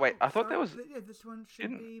 So wait, I thought there was. Yeah, this one should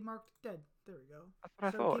Didn't- be marked dead. There we go. That's what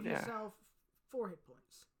I So thought. give Yeah. yourself 4 hit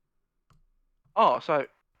points. Oh, so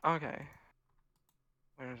okay.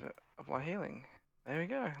 Where is it? Apply healing. There we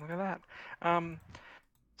go. Look at that.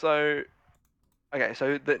 So okay,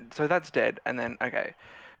 so that's dead, and then okay.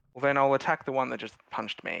 Well, then I'll attack the one that just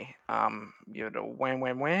punched me. Give it a wham,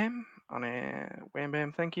 wham, wham on a wham,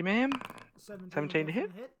 bam. Thank you, ma'am. 17 to hit.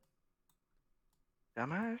 definitely hit.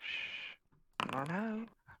 Damage. No.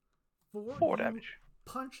 4 4 you damage.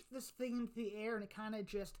 punch this thing into the air and it kind of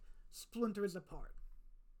just splinters apart.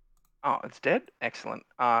 Oh, it's dead. Excellent.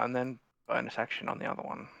 And then bonus action on the other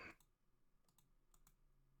one.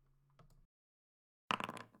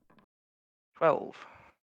 12.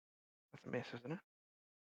 That's a miss, isn't it?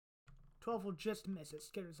 12 will just miss. It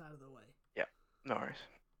skitters out of the way. No worries.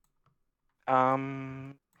 I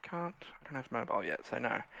don't have mobile yet, so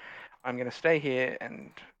no. I'm gonna stay here and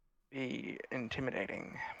be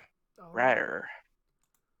intimidating. All right. Rare.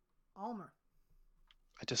 Almer.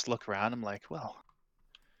 I just look around. I'm like, well,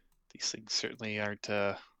 these things certainly aren't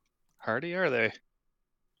hardy, are they?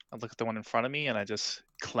 I look at the one in front of me and I just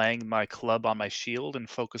clang my club on my shield and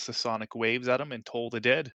focus the sonic waves at him and toll the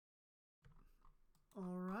dead.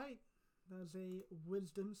 All right. That's a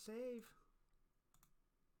wisdom save.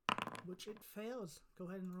 Which it fails. Go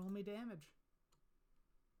ahead and roll me damage.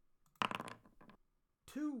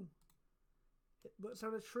 2. It lets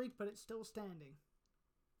out a shriek, but it's still standing.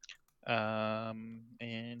 And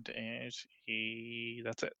that's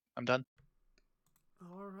it. I'm done.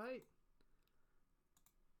 All right.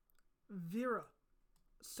 Vera.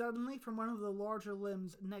 Suddenly, from one of the larger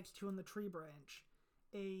limbs next to you on the tree branch,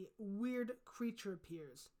 a weird creature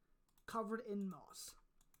appears, covered in moss.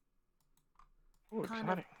 Ooh, Kind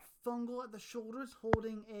exciting. of fungal at the shoulders,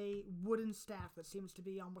 holding a wooden staff that seems to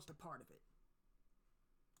be almost a part of it.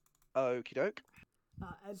 Okie doke.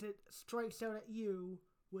 As it strikes out at you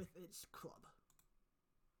with its club.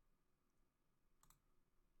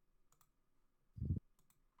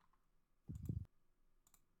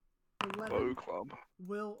 Bow club.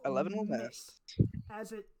 Will 11 will miss.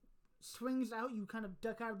 As it swings out, you kind of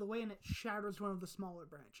duck out of the way, and it shatters one of the smaller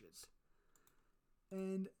branches.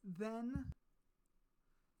 And then,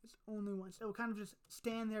 it's only once. It will kind of just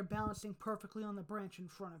stand there balancing perfectly on the branch in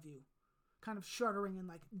front of you, kind of shuddering and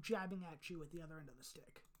like jabbing at you with the other end of the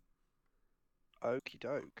stick. Okie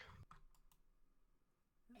doke.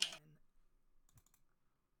 And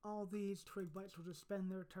all these twig bites will just spend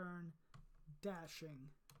their turn dashing.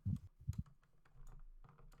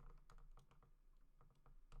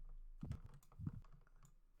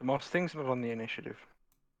 The moss thing's not on the initiative.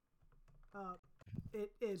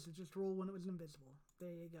 It is. It just rolled when it was invisible. There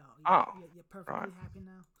you go. Oh, You're perfectly right. happy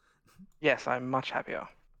now. Yes, I'm much happier.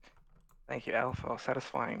 Thank you, Al, for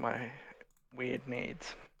satisfying my weird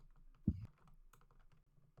needs.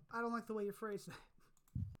 I don't like the way you phrase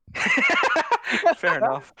that. Fair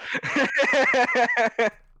enough.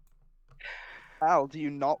 Al, do you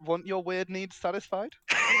not want your weird needs satisfied?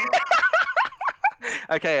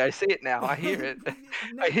 Okay, I see it now. I hear it.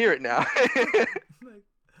 I hear it now.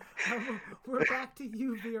 We're back to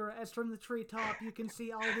you, Vera, as from the treetop you can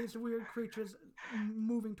see all these weird creatures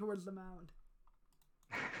moving towards the mound.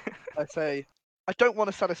 I say, I don't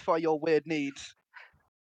want to satisfy your weird needs.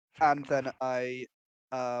 And then I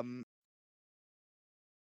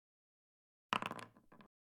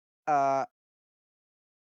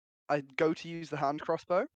go to use the hand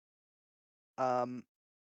crossbow.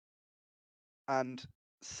 And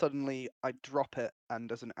suddenly I drop it,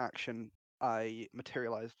 and as an action, I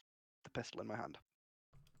materialize the pistol in my hand.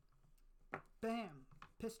 Bam!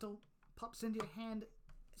 Pistol pops into your hand,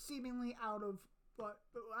 seemingly out of,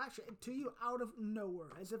 actually, to you, out of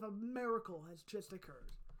nowhere, as if a miracle has just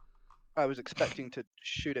occurred. I was expecting to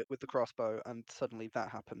shoot it with the crossbow, and suddenly that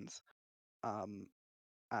happens.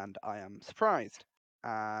 And I am surprised.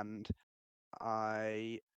 And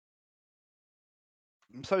I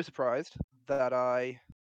am so surprised that I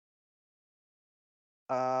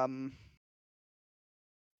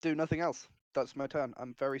do nothing else. That's my turn.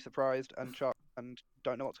 I'm very surprised and shocked and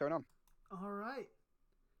don't know what's going on. Alright.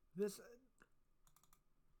 This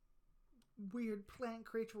weird plant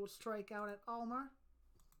creature will strike out at Almar.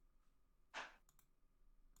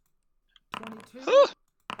 22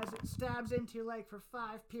 as it stabs into your leg for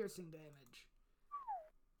 5 piercing damage.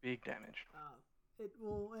 Big damage. It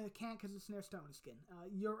can't because it's near Stoneskin.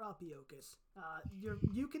 You're up, Iokas.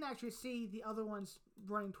 You can actually see the other ones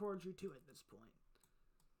running towards you too at this point.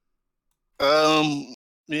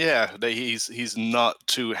 Yeah, he's not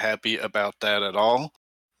too happy about that at all.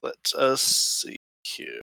 Let us see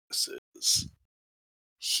here.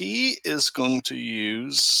 He is going to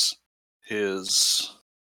use his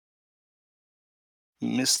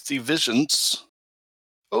Misty Visions.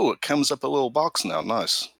 Oh, it comes up a little box now.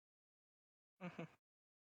 Nice.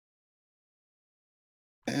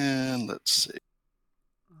 And let's see.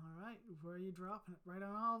 Alright, where are you dropping it? Right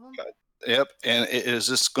on all of them? Yep, and it is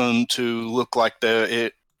just going to look like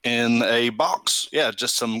they're in a box. Yeah,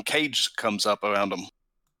 just some cage comes up around them.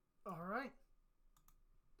 Alright.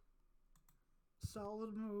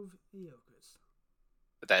 Solid move, Iokas.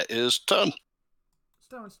 That is turn.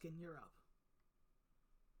 Stoneskin, you're up.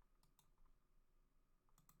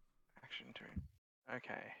 Action turn.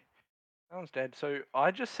 Okay. That one's dead. So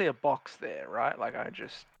I just see a box there, right? Like I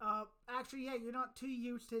just. Actually, yeah, you're not too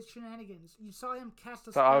used to his shenanigans. You saw him cast a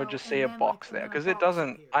So spell. I would just see a and then, box and there then a because it box doesn't.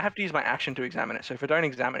 appeared. I have to use my action to examine it. So if I don't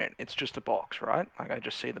examine it, it's just a box, right? Like I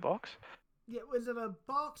just see the box. Yeah, was it a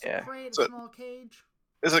box, Yeah. a crate, So- a small cage?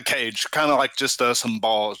 It's a cage, kind of like just some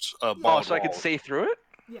balls. Oh, Ball so I could walls. see through it.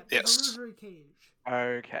 Yeah, Yes. the illusory cage.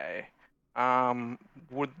 Okay.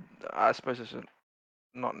 Would I suppose it's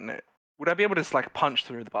not net. Would I be able to just like punch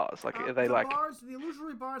through the bars? Like are they the like bars, the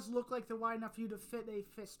illusory bars look like they're wide enough for you to fit a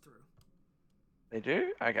fist through. they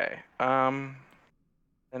do? Okay.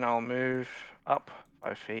 Then I'll move up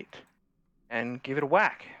 5 feet and give it a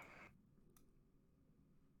whack.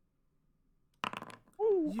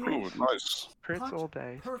 You Ooh, nice. Crits punch all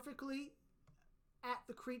day. perfectly at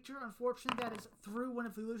the creature. Unfortunately, that is through one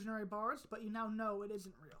of the illusionary bars, but you now know it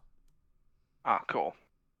isn't real. Ah, cool.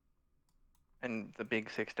 And the big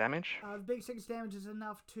 6 damage. The big 6 damage is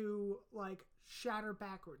enough to like shatter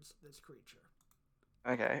backwards this creature.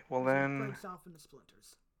 Okay. Well So it then, breaks off into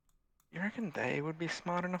splinters. you reckon they would be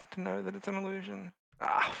smart enough to know that it's an illusion?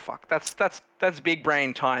 Ah, fuck. That's big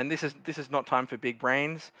brain time. This is not time for big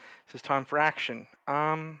brains. This is time for action.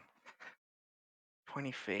 20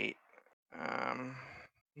 feet.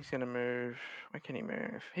 He's gonna move. Where can he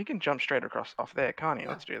move? He can jump straight across off there, can't he?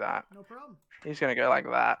 Yeah. Let's do that. No problem. He's gonna go like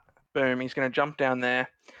that. Boom. He's gonna jump down there,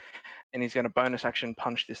 and he's gonna bonus action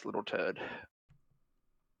punch this little turd.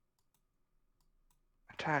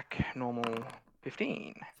 Attack normal.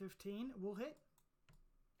 15. 15 will hit.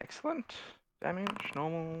 Excellent. Damage,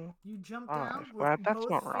 normal. You jump 5. down with Well, that's both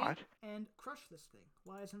not feet right. and crush this thing.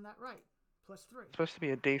 Why isn't that right? +3. It's supposed to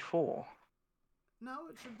be a D4. No,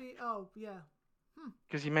 it should be. Oh, yeah.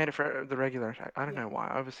 Because you made it for the regular attack. I don't Yeah. know why.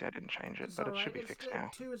 Obviously, I didn't change it, It's but it alright. should be fixed now.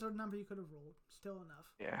 2 is a number you could have rolled. Still enough.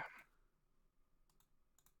 Yeah.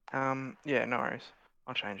 Yeah, no worries.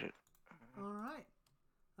 I'll change it. Alright.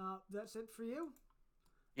 That's it for you.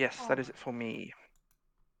 Yes, that is Alright. it for me.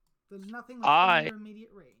 There's nothing within I- your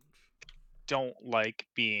immediate range. Don't like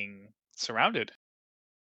being surrounded.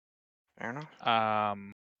 Fair enough.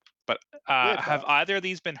 But Weird have thought. either of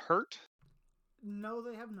these been hurt? No,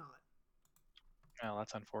 they have not. Well,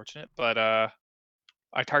 that's unfortunate. But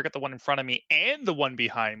I target the one in front of me and the one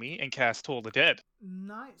behind me and cast Toll the Dead.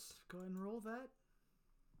 Nice. Go ahead and roll that.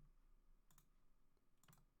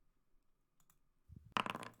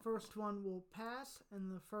 First one will pass,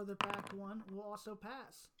 and the further back one will also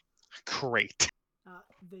pass. Great.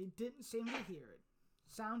 They didn't seem to hear it.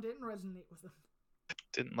 Sound didn't resonate with them.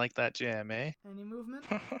 Didn't like that jam, eh? Any movement?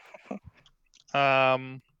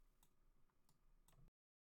 I'm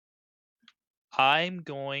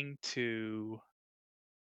going to...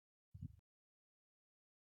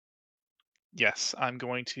 Yes, I'm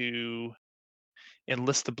going to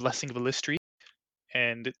enlist the Blessing of Illustri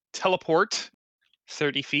and teleport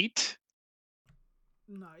 30 feet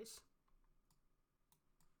Nice.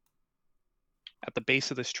 at the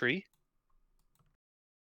base of this tree.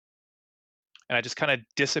 And I just kind of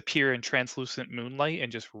disappear in translucent moonlight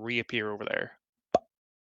and just reappear over there.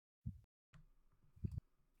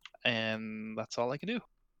 And that's all I can do.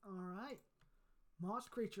 Alright. Moss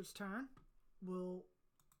creature's turn. Will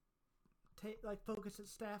focus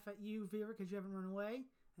its staff at you, Vera, because you haven't run away,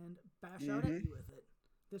 and bash out at you with it.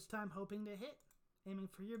 This time hoping to hit, aiming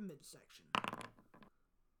for your midsection.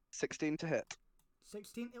 16 to hit.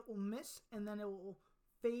 16, it will miss, and then it will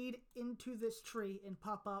fade into this tree and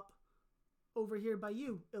pop up over here by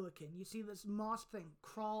you, Illikin. You see this moss thing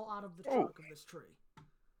crawl out of the trunk of this tree.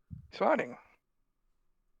 Exciting.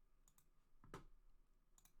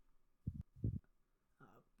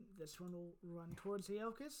 This one will run towards the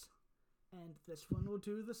Elkis, and this one will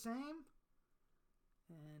do the same.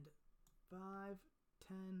 And 5,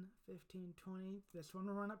 10, 15, 20. This one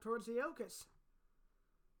will run up towards the Elkis.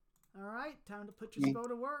 Alright, time to put your spell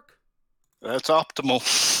to work. That's optimal.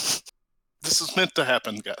 This is meant to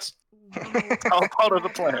happen, guys. One will All part of the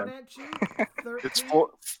stab out plan. at you. 13. It's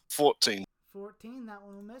 14. 14, that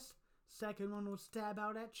one will miss. Second one will stab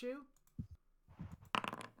out at you.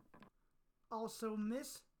 Also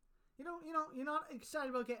miss. You're not excited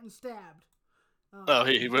about getting stabbed. Oh,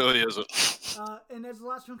 he really isn't. And as the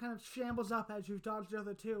last one kind of shambles up as you dodge the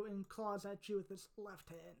other two and claws at you with its left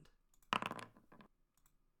hand.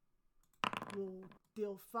 Will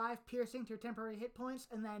deal 5 piercing to your temporary hit points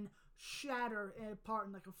and then shatter apart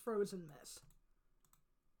in like a frozen mess.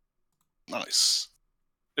 Nice.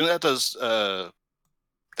 And that does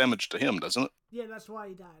damage to him, doesn't it? Yeah, that's why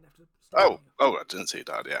he died after stabbing you. I didn't see he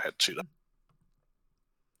died. Yeah, I had to shoot him.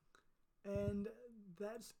 And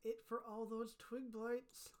that's it for all those twig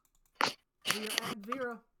blights. We are at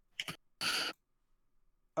Vera.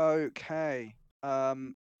 Okay.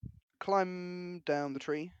 Climb down the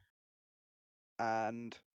tree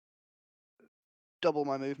and double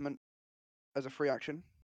my movement as a free action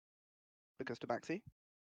because Tabaxi.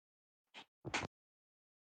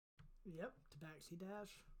 Yep, Tabaxi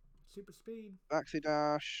dash. Super speed. Tabaxi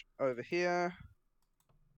dash over here.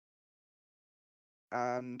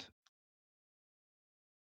 And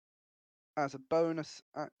as a bonus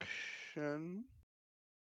action,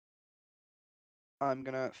 I'm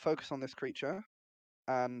going to focus on this creature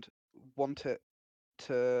and want it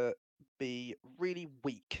to be really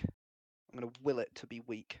weak. I'm going to will it to be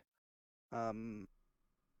weak. So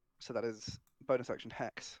that is bonus action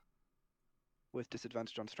Hex with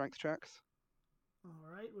disadvantage on strength checks.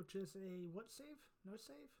 Alright, which is a what save? No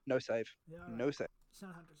save? No save. Yeah, all right. No save. It's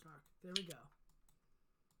not Hunter's Mark. There we go.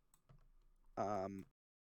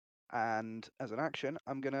 And as an action,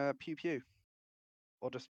 I'm going to pew pew. Or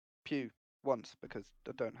just pew once because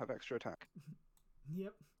I don't have extra attack.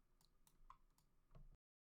 Yep.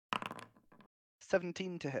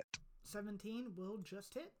 17 to hit. 17 will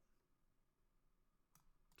just hit.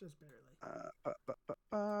 Just barely.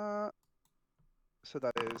 So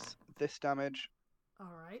that is this damage.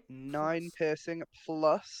 Alright. 9 plus- piercing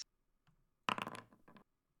plus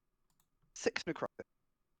 6 necrotic.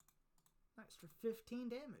 Nice, for 15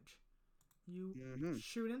 damage. You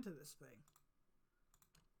shoot into this thing.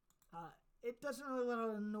 It doesn't really let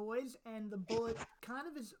out a noise, and the bullet kind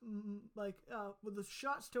of is when the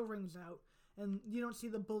shot still rings out, and you don't see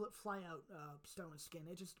the bullet fly out, Stoneskin.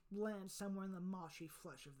 It just lands somewhere in the moshy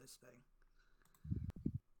flesh of this thing.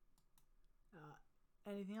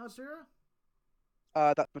 Anything else, Zero?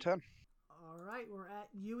 That's my turn. Alright, we're at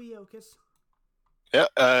you, Eokus.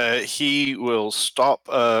 Yeah, he will stop.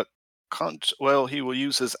 Well, he will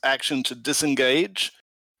use his action to disengage,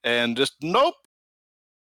 and just nope.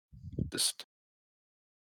 Just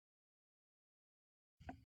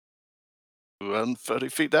run 30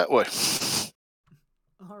 feet that way.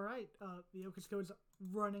 Alright, Eokus goes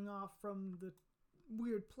running off from the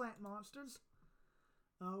weird plant monsters.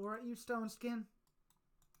 We're at you, Stoneskin.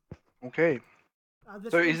 Okay.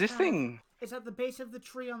 This So thing's is this kind of- thing? It's at the base of the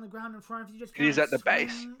tree on the ground in front of you. Just It kind is of at the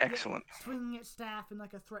base. swinging- Excellent. swinging its staff in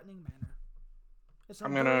like a threatening manner. It's a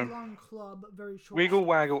I'm very gonna long club, very short. Wiggle staff.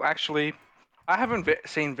 waggle. Actually, I haven't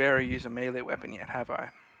seen Vera use a melee weapon yet, have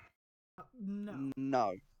I? No.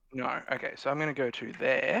 No. No. Okay, so I'm gonna go to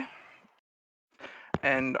there,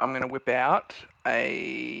 and I'm gonna whip out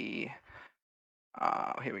a.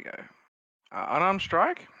 Here we go. Unarmed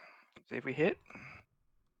strike. See if we hit.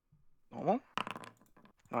 Normal.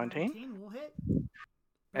 19. 19 will hit. Burn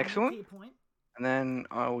your Excellent. key point. And then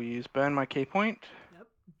I will use burn my key point. Yep.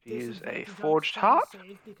 To use a Disadvantage on forged spell heart.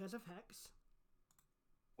 Save because of hex.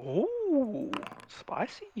 Ooh,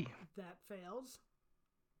 spicy. That fails.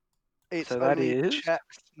 It's So that only is-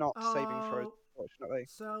 checks, not saving throws, Oh, unfortunately.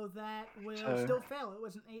 so that will So- still fail. It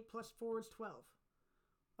was an 8 plus 4 is 12.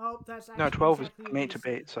 Oh, that's actually No, 12 exactly is a meant to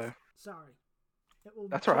DC. beat. So Sorry. It will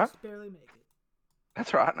That's just alright. barely make it.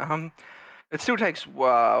 that's right. It still takes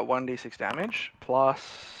 1d6 damage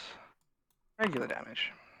plus regular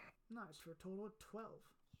damage. Nice, for a total of 12.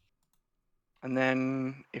 And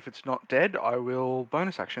then if it's not dead, I will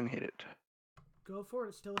bonus action hit it. Go for it.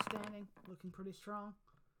 It's still standing. Looking pretty strong.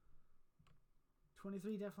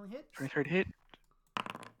 23 definitely hits. 23 to hit,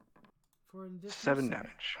 For an additional 7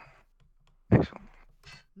 damage. Excellent.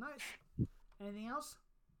 Nice. Anything else?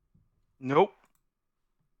 Nope,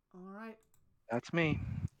 Alright. that's me.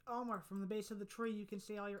 Omar, from the base of the tree, you can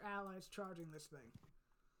see all your allies charging this thing.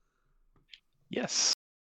 Yes.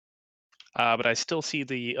 But I still see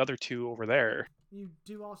the other two over there. You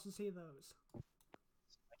do also see those. I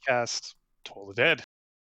cast Toll the Dead.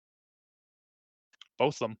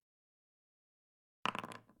 Both of them.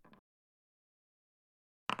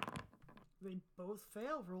 They both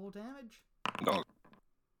fail. Roll damage. No.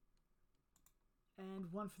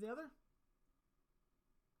 And one for the other.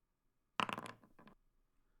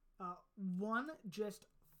 One just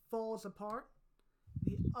falls apart.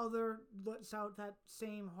 The other lets out that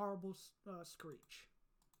same horrible screech.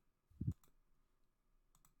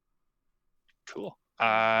 Cool.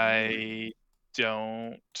 I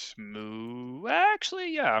don't move.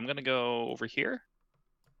 Actually, yeah, I'm gonna go over here.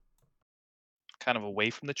 Kind of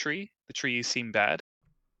away from the tree. The trees seem bad.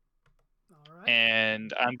 Alright.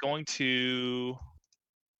 And I'm going to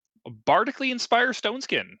bardically inspire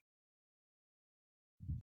Stoneskin.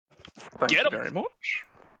 Thank Get you 'em. very much.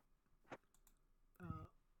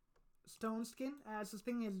 Stoneskin, as this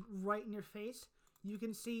thing is right in your face, you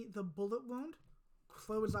can see the bullet wound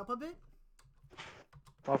close up a bit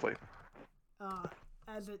Lovely.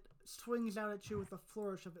 as it swings out at you with a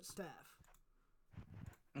flourish of its staff.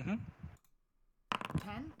 Mm-hmm.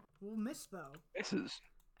 10 will miss though, Misses.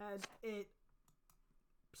 as it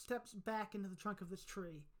steps back into the trunk of this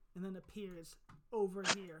tree and then appears over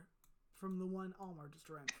here from the one Almar just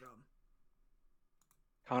ran from.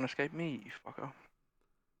 Can't escape me, you fucker.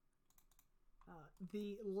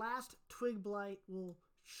 The last twig blight will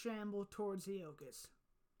shamble towards Eokus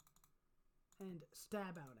and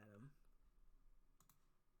stab out at him.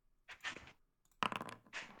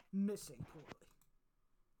 Missing poorly.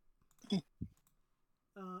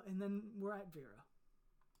 And then we're at Vera.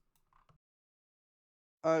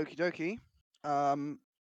 Okie dokie.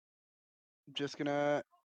 Just gonna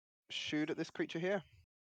shoot at this creature here.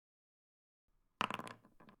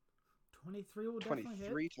 23 will definitely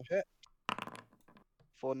 23 hit. to hit.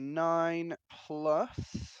 For 9 plus.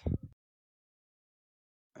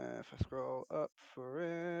 If I scroll up for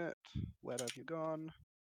it, where have you gone?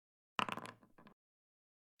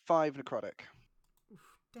 5 necrotic. Oof,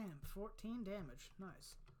 damn, 14 damage.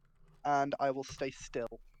 Nice. And I will stay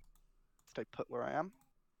still. Stay put where I am.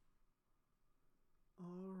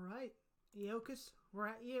 Alright. Eokus, we're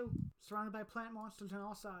at you. Surrounded by plant monsters on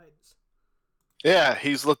all sides. Yeah,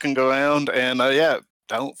 he's looking around, and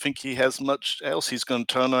don't think he has much else. He's going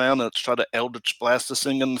to turn around and try to Eldritch Blast this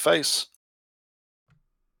thing in the face.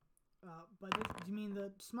 But you mean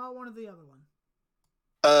the small one or the other one?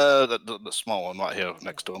 The small one right here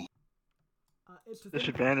next to him. It's within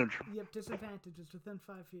Disadvantage. Yep, disadvantage. It's within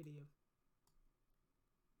 5 feet of you.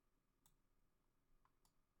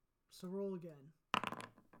 So roll again.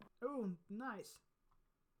 Oh, nice.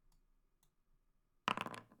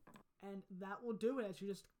 And that will do it as you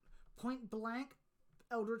just point blank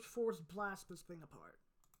Eldritch Force blast this thing apart.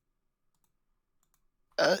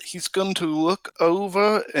 He's going to look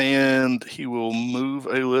over and he will move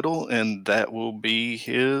a little, and that will be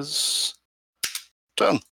his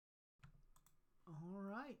turn.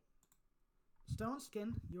 Alright.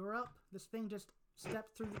 Stoneskin, you're up. This thing just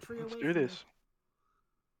stepped through the tree Let's away do from this.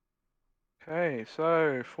 Okay,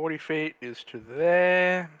 so 40 feet is to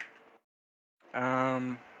there.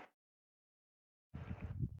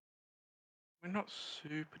 We're not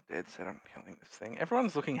super dead set on killing this thing.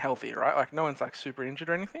 Everyone's looking healthy, right? Like no one's like super injured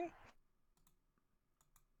or anything.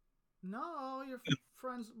 you. No, all your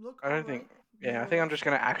friends look I don't alright. think. Yeah, I think I'm just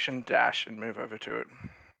gonna action dash and move over to it,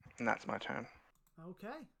 and that's my turn. Okay.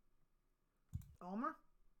 Elmer?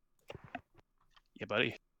 Yeah,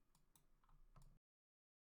 buddy.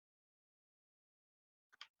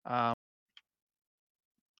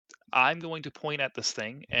 I'm going to point at this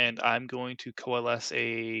thing, and I'm going to coalesce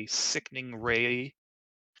a sickening ray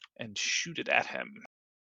and shoot it at him.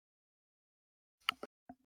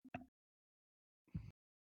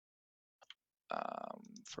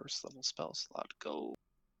 First level spell slot, go.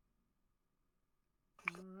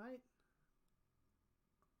 Alright.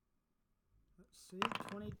 Let's see.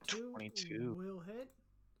 22 22. will hit.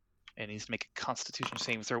 And he needs to make a Constitution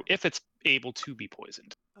saving throw if it's able to be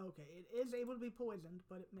poisoned. Okay, it is able to be poisoned,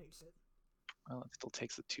 but it makes it. Well, it still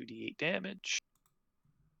takes the 2d8 damage.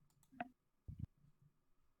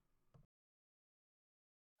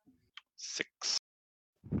 Six.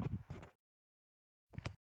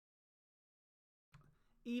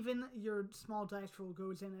 Even your small dice roll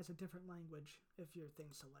goes in as a different language if your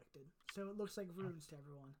thing's selected. So it looks like runes to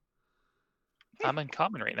everyone. I'm in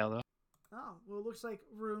common right now, though. Oh, well, it looks like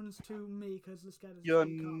runes to me because this guy doesn't You're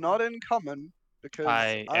speak common. not in common because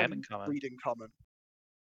I am I'm in common. reading common.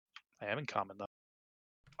 I am in common, though.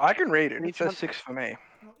 I can read it. Any It says chance- 6 for me.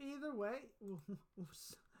 Well, either way,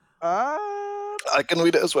 I can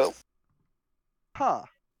read it as well. Huh.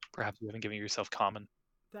 Perhaps you haven't given yourself common.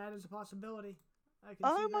 that is a possibility. I can see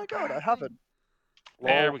Oh that my kind god, of I thing. haven't.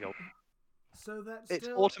 There Lol. we go. So that It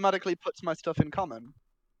still automatically puts my stuff in common.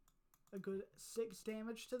 a good 6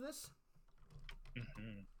 damage to this.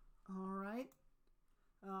 Mm-hmm. All right.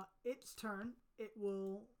 Its turn. It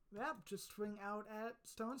will, just swing out at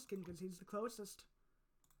Stoneskin because he's the closest.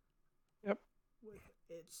 Yep. With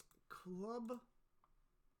its club.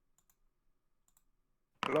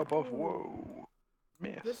 Club of Ooh. woe.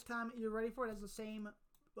 Miss. This time, you're ready for it. It has the same,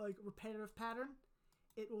 repetitive pattern.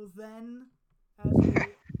 It will then, as a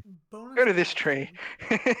bonus Go to this action,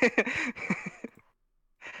 tree.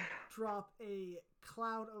 drop a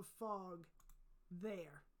cloud of fog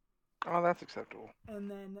there, Oh, that's acceptable. and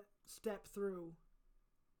then step through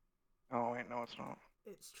Oh wait, no, it's not.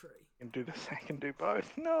 its tree. I can do this. I can do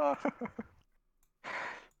both. No. Son of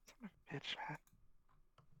a bitch, man.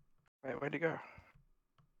 Wait, where'd he go?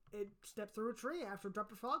 It stepped through a tree after it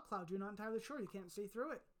dropped a fog cloud. You're not entirely sure. You can't see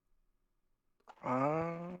through it.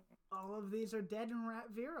 All of these are dead in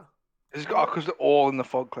Ratvira. Because they're all in the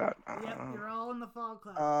fog cloud. Yep, you're all in the fog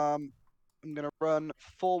cloud. I'm gonna run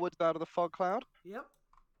forwards out of the fog cloud. Yep,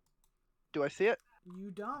 Do I see it?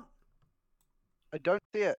 you don't. I don't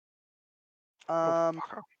see it. Oh,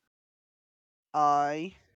 fucker.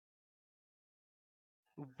 I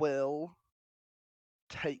will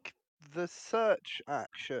take the search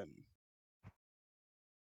action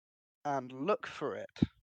and look for it.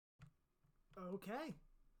 Okay.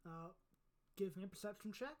 Give me a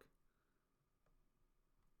perception check.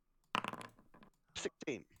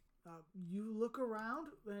 16. You look around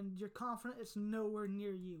and you're confident it's nowhere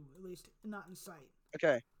near you, at least not in sight.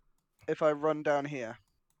 Okay. If I run down here,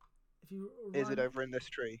 If you is it run- over in this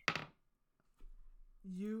tree?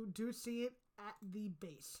 You do see it at the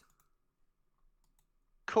base.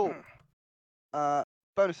 Cool.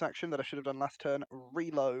 Bonus action that I should have done last turn,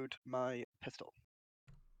 reload my pistol.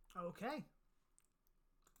 Okay.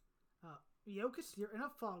 Yokus, you're in a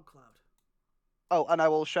fog cloud. Oh, and I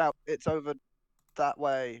will shout, it's over that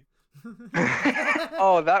way.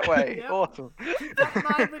 Oh, that way. Yep. Awesome. Keep that in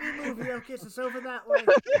mind when you move, Yokus. It's over that way.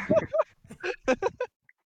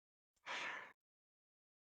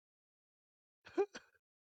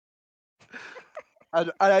 And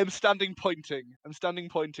I'm standing pointing. I'm standing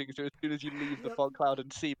pointing, so as soon as you leave the Yep. fog cloud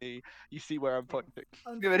and see me, you see where I'm pointing.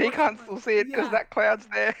 Yeah, but he can't still see it because Yeah. that cloud's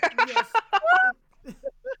there. Yes.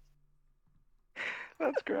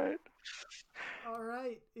 That's great. All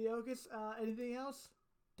right, Yokus. Anything else?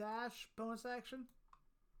 Dash, bonus action.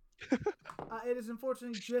 It is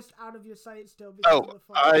unfortunately just out of your sight still because Oh, of the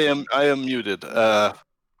fog. I am muted. I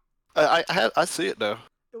see it though.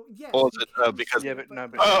 Yes, Or is you it, can because- see Yeah, it, but no,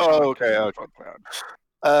 but Oh, you can't okay, 'cause of the okay. fog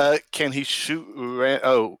cloud. Can he shoot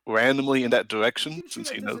randomly in that you direction can shoot since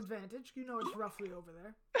at he knows disadvantage. You know it's roughly over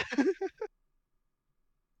there.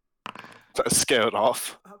 scared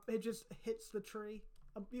off? It just hits the tree.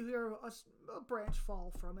 You hear a branch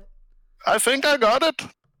fall from it. I think I got it.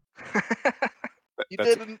 You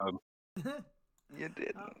That's didn't. You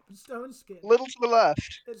did. Stoneskin. Little to the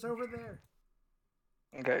left. It's over there.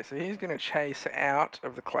 Okay, so he's gonna chase out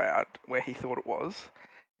of the cloud where he thought it was.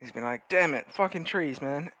 He's been like, "Damn it, fucking trees,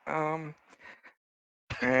 man."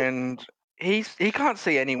 And he can't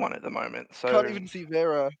see anyone at the moment. So Can't even see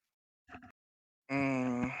Vera.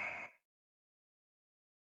 mm,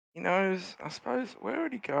 he knows. I suppose where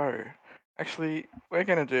would he go? Actually, we're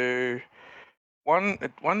gonna do one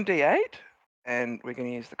d8, and we're gonna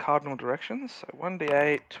use the cardinal directions. So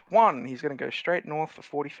 1d8, 1. He's gonna go straight north for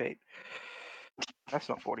 40 feet. That's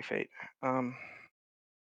not 40 feet. Oh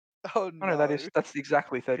Oh no, no. that's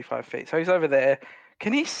exactly 35 feet. So he's over there.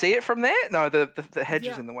 Can he see it from there? No, the hedge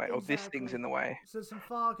is Yeah, in the way, or this thing's exactly. in the way. So some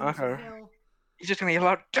fog and some Okay. hill. He's just gonna yell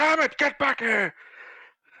out, "Damn it, get back here!"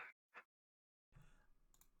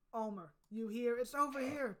 Omer, you hear, it's over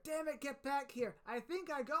here. Damn it, get back here. I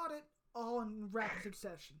think I got it. All in rapid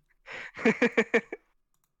succession.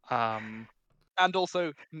 And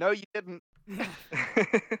also, no, you didn't. Yeah.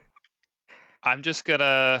 I'm just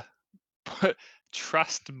gonna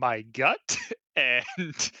trust my gut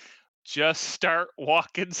and just start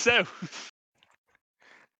walking south.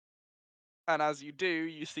 And as you do,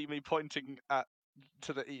 you see me pointing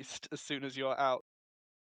to the east as soon as you're out.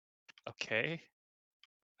 Okay.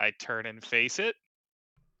 I turn and face it.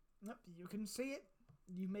 Yep, you can see it.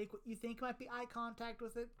 You make what you think might be eye contact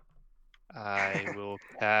with it. I will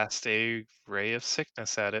cast a ray of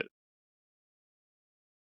sickness at it.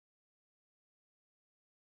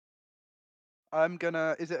 I'm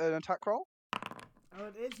gonna. Is it an attack roll? Oh,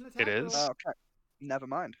 it is an attack It is. roll. Okay. Never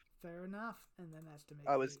mind. Fair enough. And then that's to make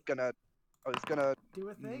I was gonna do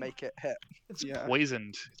a thing. make it hit. It's Yeah.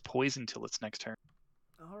 Poisoned. It's poisoned till its next turn.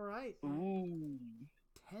 All right. Ooh.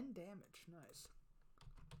 10 damage. Nice.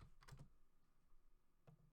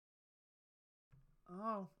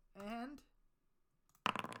 Oh, and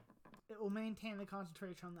it will maintain the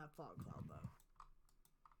concentration on that fog cloud, though.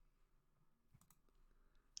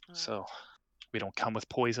 So we don't come with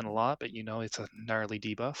poison a lot, but you know it's a gnarly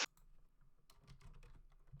debuff.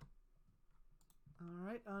 All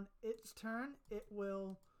right. On its turn, it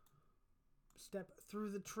will step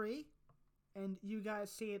through the tree, and you guys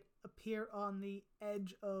see it appear on the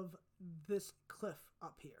edge of this cliff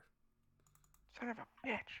up here. Son of a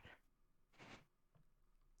bitch.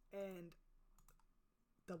 And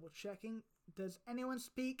double checking, does anyone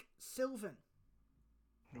speak Sylvan?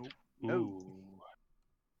 Nope. Ooh.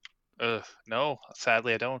 No,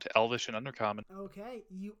 sadly I don't. Elvish and Undercommon. Okay,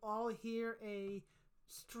 you all hear a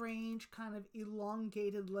strange kind of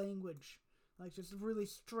elongated language, like just really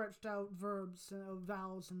stretched out verbs,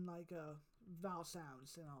 vowels, and like vowel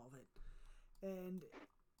sounds and all of it. And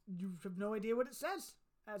you have no idea what it says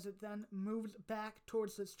as it then moves back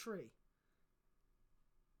towards this tree.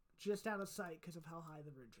 Just out of sight because of how high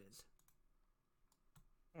the ridge is.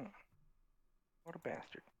 What a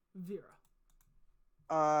bastard. Vera.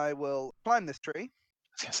 I will climb this tree. I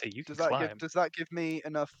was gonna say you can Does that climb. does that give me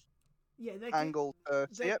enough Yeah, that angle to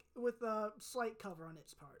see it with a slight cover on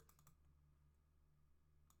its part.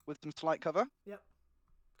 with some slight cover? Yep.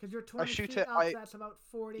 Because you're 20 shoot feet it, up, that's about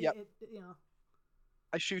 40. Yep. You know.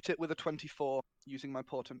 I shoot it with a 24 using my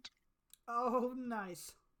portent. Oh,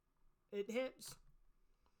 nice. It hits.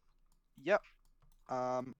 Yep.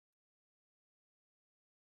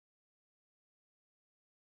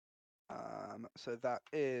 So that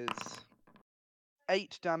is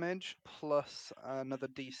 8 damage plus another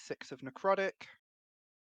d6 of necrotic.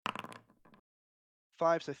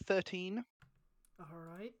 5, so 13. All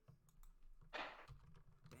right.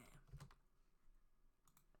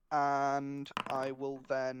 Damn. And I will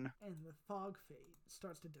then And the fog fade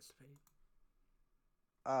starts to dissipate.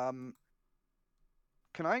 can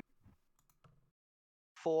I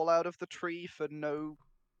fall out of the tree for no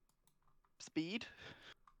speed?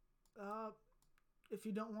 If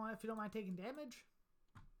you don't mind taking damage.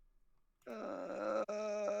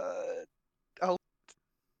 I'll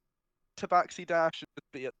tabaxi dash and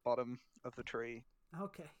just be at the bottom of the tree.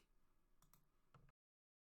 Okay.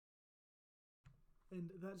 And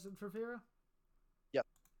that's it for Vera? Yep.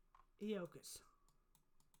 Eokus.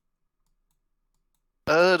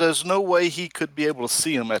 There's no way he could be able to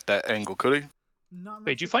see him at that angle, could he? Not unless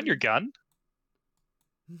Wait, did you find your gun?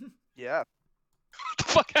 Yeah. What the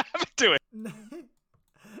fuck happened to it?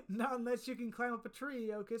 Not unless you can climb up a tree,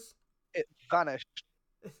 Yokus. It vanished.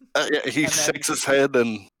 Yeah, he And then- shakes his head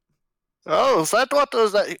and. Oh, is that what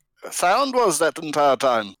was that sound was that entire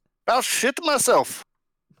time? I'll shit myself.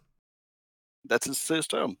 That's his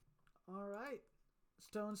term. All right.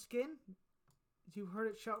 Stoneskin, you heard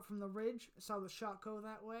it shout from the ridge. Saw the shot go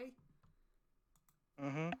that way.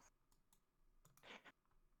 Mm-hmm.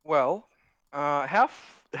 Well, how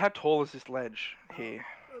tall is this ledge here?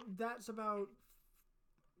 That's about,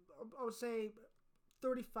 I would say,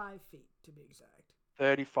 35 feet to be exact.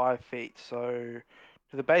 35 feet. So,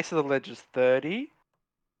 to the base of the ledge is 30.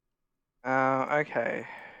 Okay.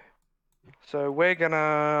 So we're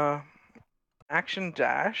gonna action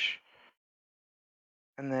dash,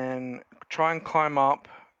 and then try and climb up,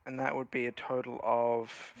 and that would be a total of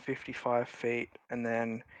 55 feet. And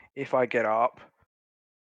then if I get up,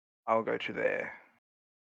 I'll go to there.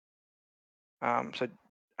 So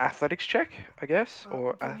athletics check, I guess,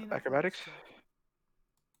 or Give me an acrobatics. check.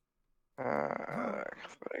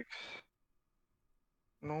 Athletics.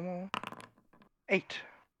 Normal. 8.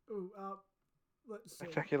 Ooh, let's see.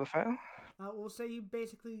 Spectacular fail. We'll say you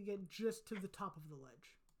basically get just to the top of the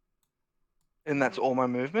ledge. And that's all my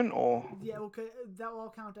movement, or? Yeah, okay, that will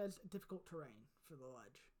all count as difficult terrain for the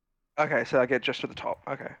ledge. Okay, so I get just to the top.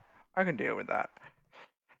 Okay, I can deal with that.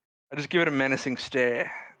 I just give it a menacing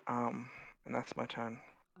stare, and that's my turn.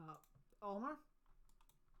 Almar?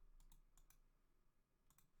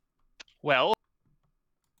 Well,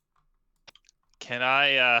 can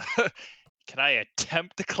I can I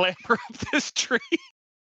attempt to clamber up this tree?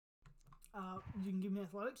 You can give me an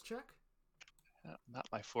athletics check. Not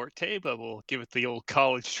my forte, but we'll give it the old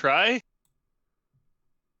college try.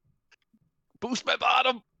 Boost my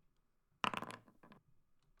bottom.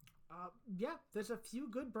 Yeah, there's a few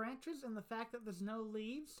good branches, and the fact that there's no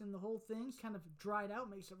leaves and the whole thing's kind of dried out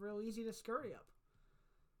makes it real easy to scurry up.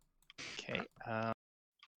 Okay.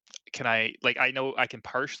 Can I, like, I know I can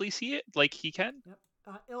partially see it, like he can? Yep.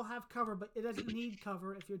 It'll have cover, but it doesn't need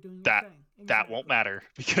cover if you're doing your That- thing. That won't matter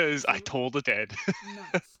because I So- told it dead.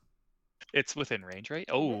 Nice. It's within range, right?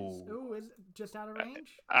 It is. Ooh, is it just out of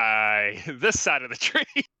range? This side of the tree.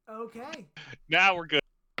 Okay. Now we're good.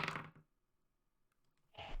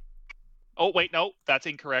 Oh, wait, no, that's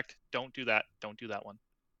incorrect. Don't do that. Don't do that one.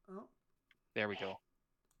 Oh. There we go.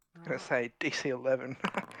 I'm gonna say DC 11.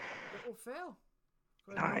 It will fail.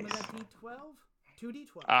 Go ahead and roll me Nice. that D12.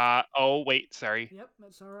 2D12. Oh, wait, sorry. Yep,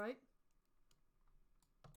 that's alright.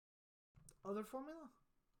 Other formula?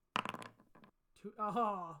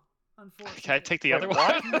 Oh, unfortunately. Can I take the Wait, other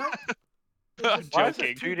what? one? Nope. I'm It's Why is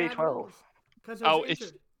joking. it 2D12? Because Oh, it was it's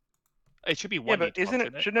injured. It should be Yeah,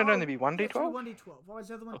 1d12, but shouldn't it only be Yeah, it should 1D12? be 1D12. Why was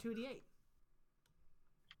the other one 2D8?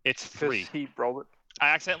 It's 3. Because he rolled it. I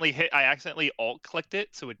accidentally alt-clicked it,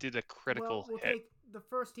 so it did a critical Well, we'll hit. take the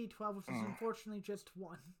first D12, which is unfortunately just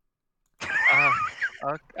 1.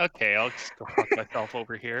 Okay, I'll just go fuck myself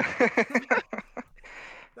over here. That's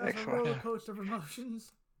a Excellent. roller coaster of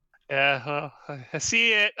emotions. Yeah, well, I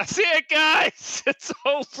see it. I see it, guys. It's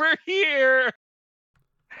over here.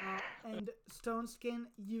 And Stoneskin,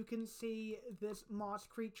 you can see this moss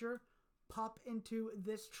creature pop into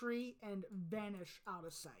this tree and vanish out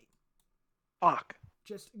of sight. Fuck.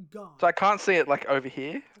 Just gone. So I can't see it like over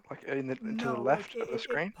here, like to the No, left like, of the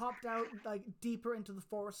screen. It popped out like deeper into the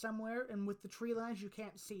forest somewhere, and with the tree lines, you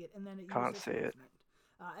can't see it, and then it Can't uses see it. movement.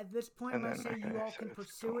 At this point, And I'm gonna then, say you okay, all so can it's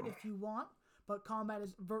pursue it gone. if you want, but combat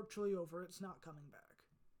is virtually over. It's not coming back.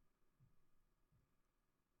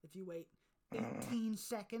 If you wait 18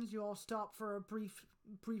 seconds, you all stop for a brief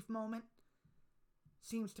moment.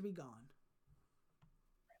 Seems to be gone.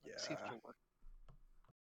 Yeah.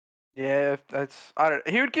 Yeah, I don't.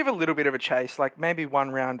 He would give a little bit of a chase, like maybe 1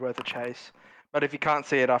 round worth of chase. But if you can't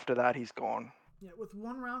see it after that, he's gone. Yeah, with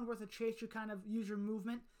 1 round worth of chase, you kind of use your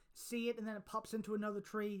movement, see it, and then it pops into another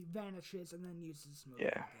tree, vanishes, and then uses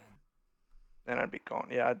movement Yeah. again. Then I'd be gone.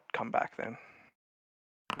 Yeah, I'd come back then.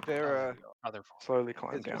 Vera Other Slowly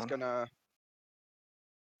climb is just down. gonna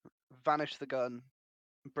vanish the gun,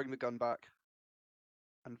 bring the gun back,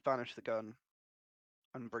 and vanish the gun,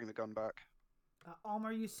 and bring the gun back.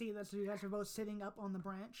 Almer, you see that, so you guys are both sitting up on the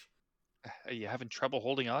branch. Are you having trouble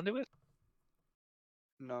holding on to it?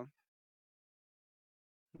 No.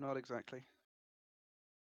 Not exactly.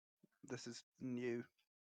 This is new.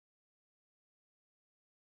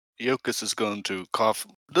 Yokus is going to cough.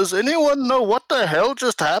 Does anyone know what the hell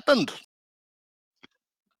just happened?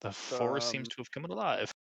 The forest seems to have come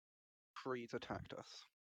alive. Trees attacked us.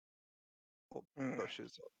 Or Mm.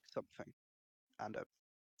 bushes or something. And a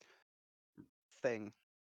thing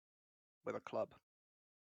with a club.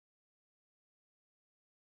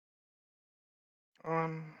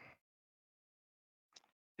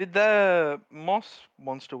 Did the moss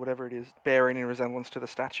monster, whatever it is, bear any resemblance to the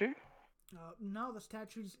statue? No, the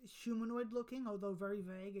statue's humanoid looking, although very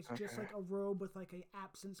vague. It's just Okay. like a robe with like a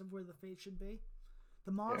absence of where the face should be.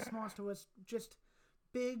 The moss Yeah. monster was just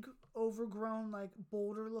big, overgrown, like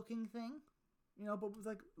boulder-looking thing, but with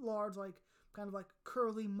like large, like kind of like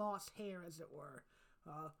curly moss hair, as it were.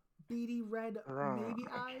 Beady red, maybe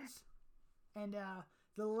Right. eyes, and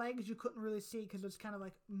the legs you couldn't really see because it's kind of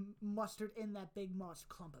like mustard in that big moss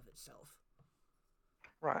clump of itself.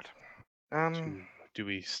 Right. Do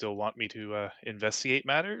we still want me to investigate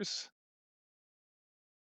matters?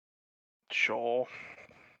 Sure.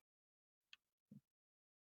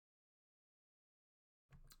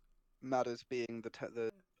 Matters being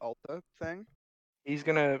the altar thing. He's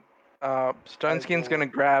gonna. Stoneskin's gonna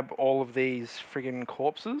grab all of these friggin'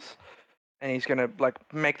 corpses, and he's gonna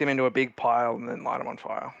like make them into a big pile and then light them on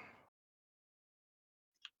fire.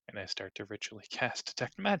 And I start to ritually cast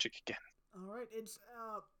Detect Magic again. All right, it's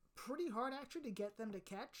pretty hard actually to get them to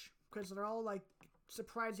catch because they're all like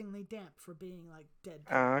surprisingly damp for being like dead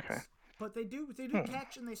plants. Okay. But they do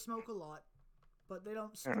catch and they smoke a lot, but they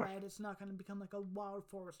don't Fair enough. spread. It's not going to become like a wild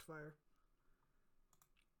forest fire.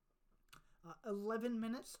 11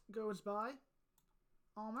 minutes goes by.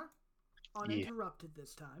 Almer, uninterrupted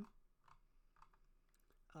this time.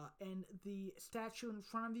 And the statue in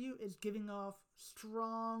front of you is giving off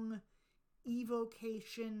strong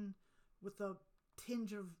evocation with a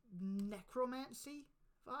tinge of necromancy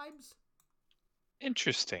vibes.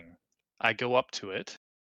 Interesting. I go up to it.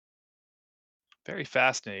 Very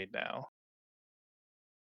fascinated now.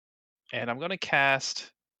 And I'm going to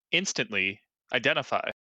cast instantly Identify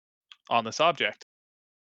on this object.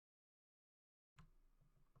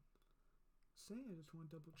 See, I just want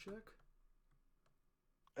to double check.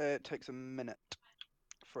 It takes a minute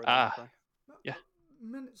for Ah. Identify. Yeah.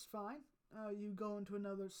 Minute's fine. You go into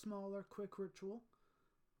another smaller, quick ritual.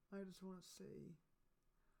 I just want to see.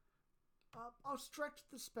 I'll stretch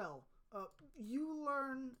the spell. You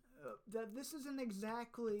learn that this isn't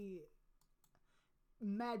exactly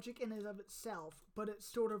magic in and of itself, but it's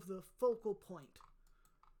sort of the focal point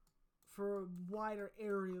for a wider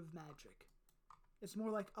area of magic. It's more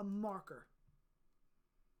like a marker.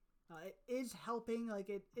 It is helping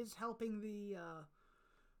the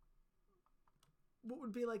what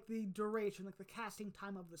would be like the duration, like the casting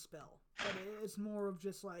time of the spell. But it's more of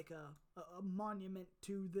just like a monument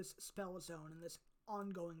to this spell zone and this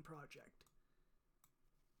ongoing project.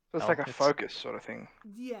 So it's like a focus sort of thing.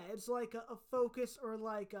 Yeah, it's like a focus, or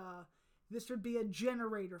like this would be a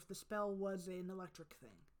generator if the spell was an electric thing.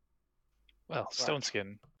 Well,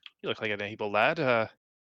 Stoneskin, you look like an able lad.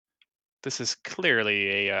 This is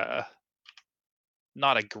clearly a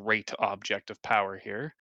not a great object of power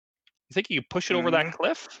here. You think you could push it over that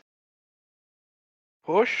cliff?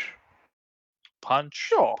 Push? Punch?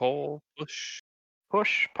 Sure. Pull? Push?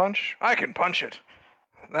 Push? Punch? I can punch it.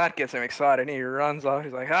 That gets him excited. He runs off.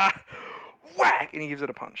 He's like, whack! And he gives it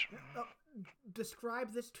a punch.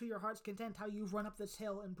 Describe this to your heart's content, how you run up this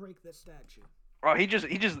hill and break this statue. Oh,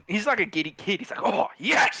 he's like a giddy kid. He's like, oh,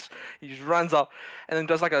 yes! He just runs up and then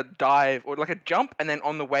does like a dive or like a jump, and then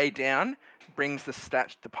on the way down, brings the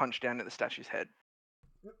punch down at the statue's head.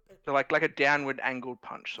 So like a downward angled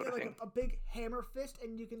punch sort of like thing. A big hammer fist,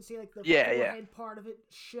 and you can see like the forehead part of it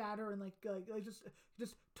shatter and like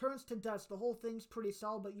just turns to dust. The whole thing's pretty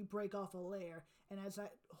solid, but you break off a layer, and as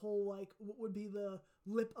that whole like what would be the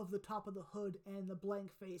lip of the top of the hood and the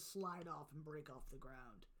blank face slide off and break off the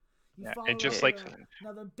ground. You follow and just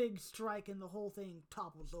another big strike, and the whole thing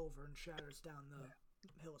topples over and shatters down the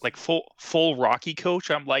hillside. Like full Rocky coach.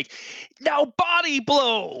 I'm like, now body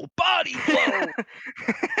blow.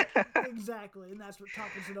 Exactly, and that's what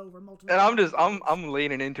topples it over multiple. And I'm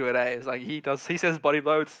leaning into it. It's like he says body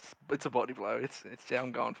blow. It's a body blow.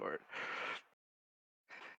 I'm going for it.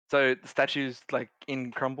 So the statue's like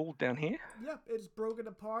in crumble down here? Yep, it's broken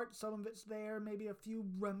apart. Some of it's there. Maybe a few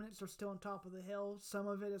remnants are still on top of the hill. Some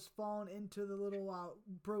of it has fallen into the little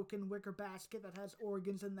broken wicker basket that has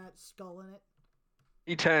organs and that skull in it.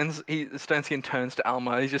 Stoneskin turns to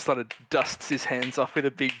Alma. He just sort of dusts his hands off with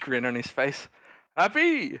a big grin on his face.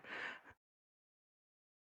 Happy!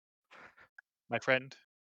 My friend,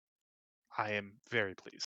 I am very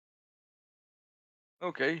pleased.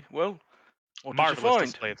 Okay, well, what Marvelous did you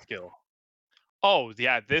find? display of skill. Oh,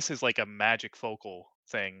 yeah, this is like a magic focal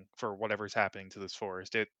thing for whatever's happening to this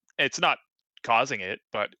forest. It's not causing it,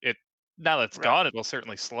 but now that it's gone, it will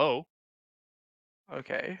certainly slow.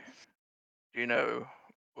 Okay. Do you know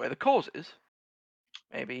where the cause is?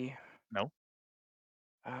 maybe. No.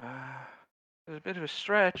 It's a bit of a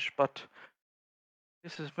stretch, but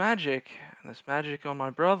this is magic, and there's magic on my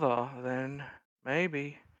brother, then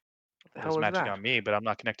maybe. What the Well, hell there's is magic that? on me, but I'm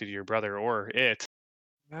not connected to your brother or it.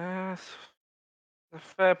 That's a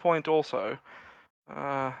fair point also.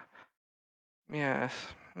 Yes.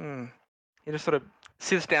 He just sort of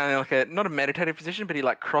sits down in like not a meditative position, but he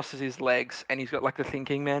like crosses his legs and he's got like the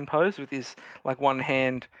thinking man pose with his like one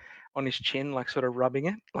hand on his chin, like sort of rubbing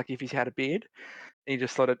it, like if he's had a beard. And he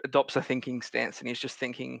just sort of adopts a thinking stance and he's just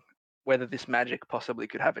thinking whether this magic possibly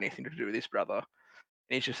could have anything to do with his brother. And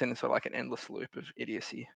he's just in sort of like an endless loop of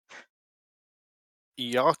idiocy.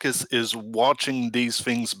 Iakis is watching these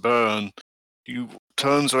things burn. He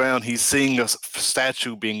turns around, he's seeing a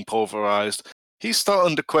statue being pulverized. He's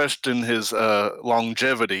starting to question his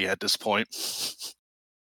longevity at this point.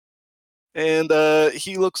 And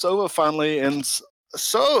he looks over finally and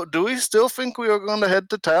so, do we still think we are going to head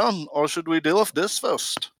to town, or should we deal with this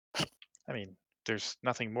first? I mean, there's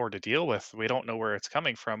nothing more to deal with. We don't know where it's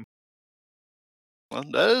coming from. Well,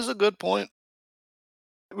 that is a good point.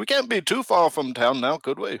 We can't be too far from town now,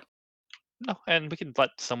 could we? No, and we can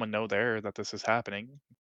let someone know there that this is happening.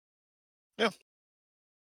 I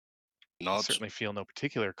Not. certainly feel no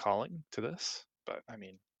particular calling to this, but I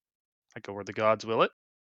mean, I go where the gods will it.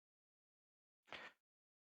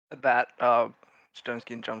 At that,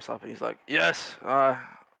 Stoneskin jumps up and he's like, "Yes,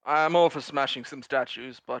 I'm all for smashing some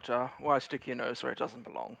statues, but why stick your nose where it doesn't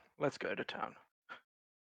belong? Let's go to town."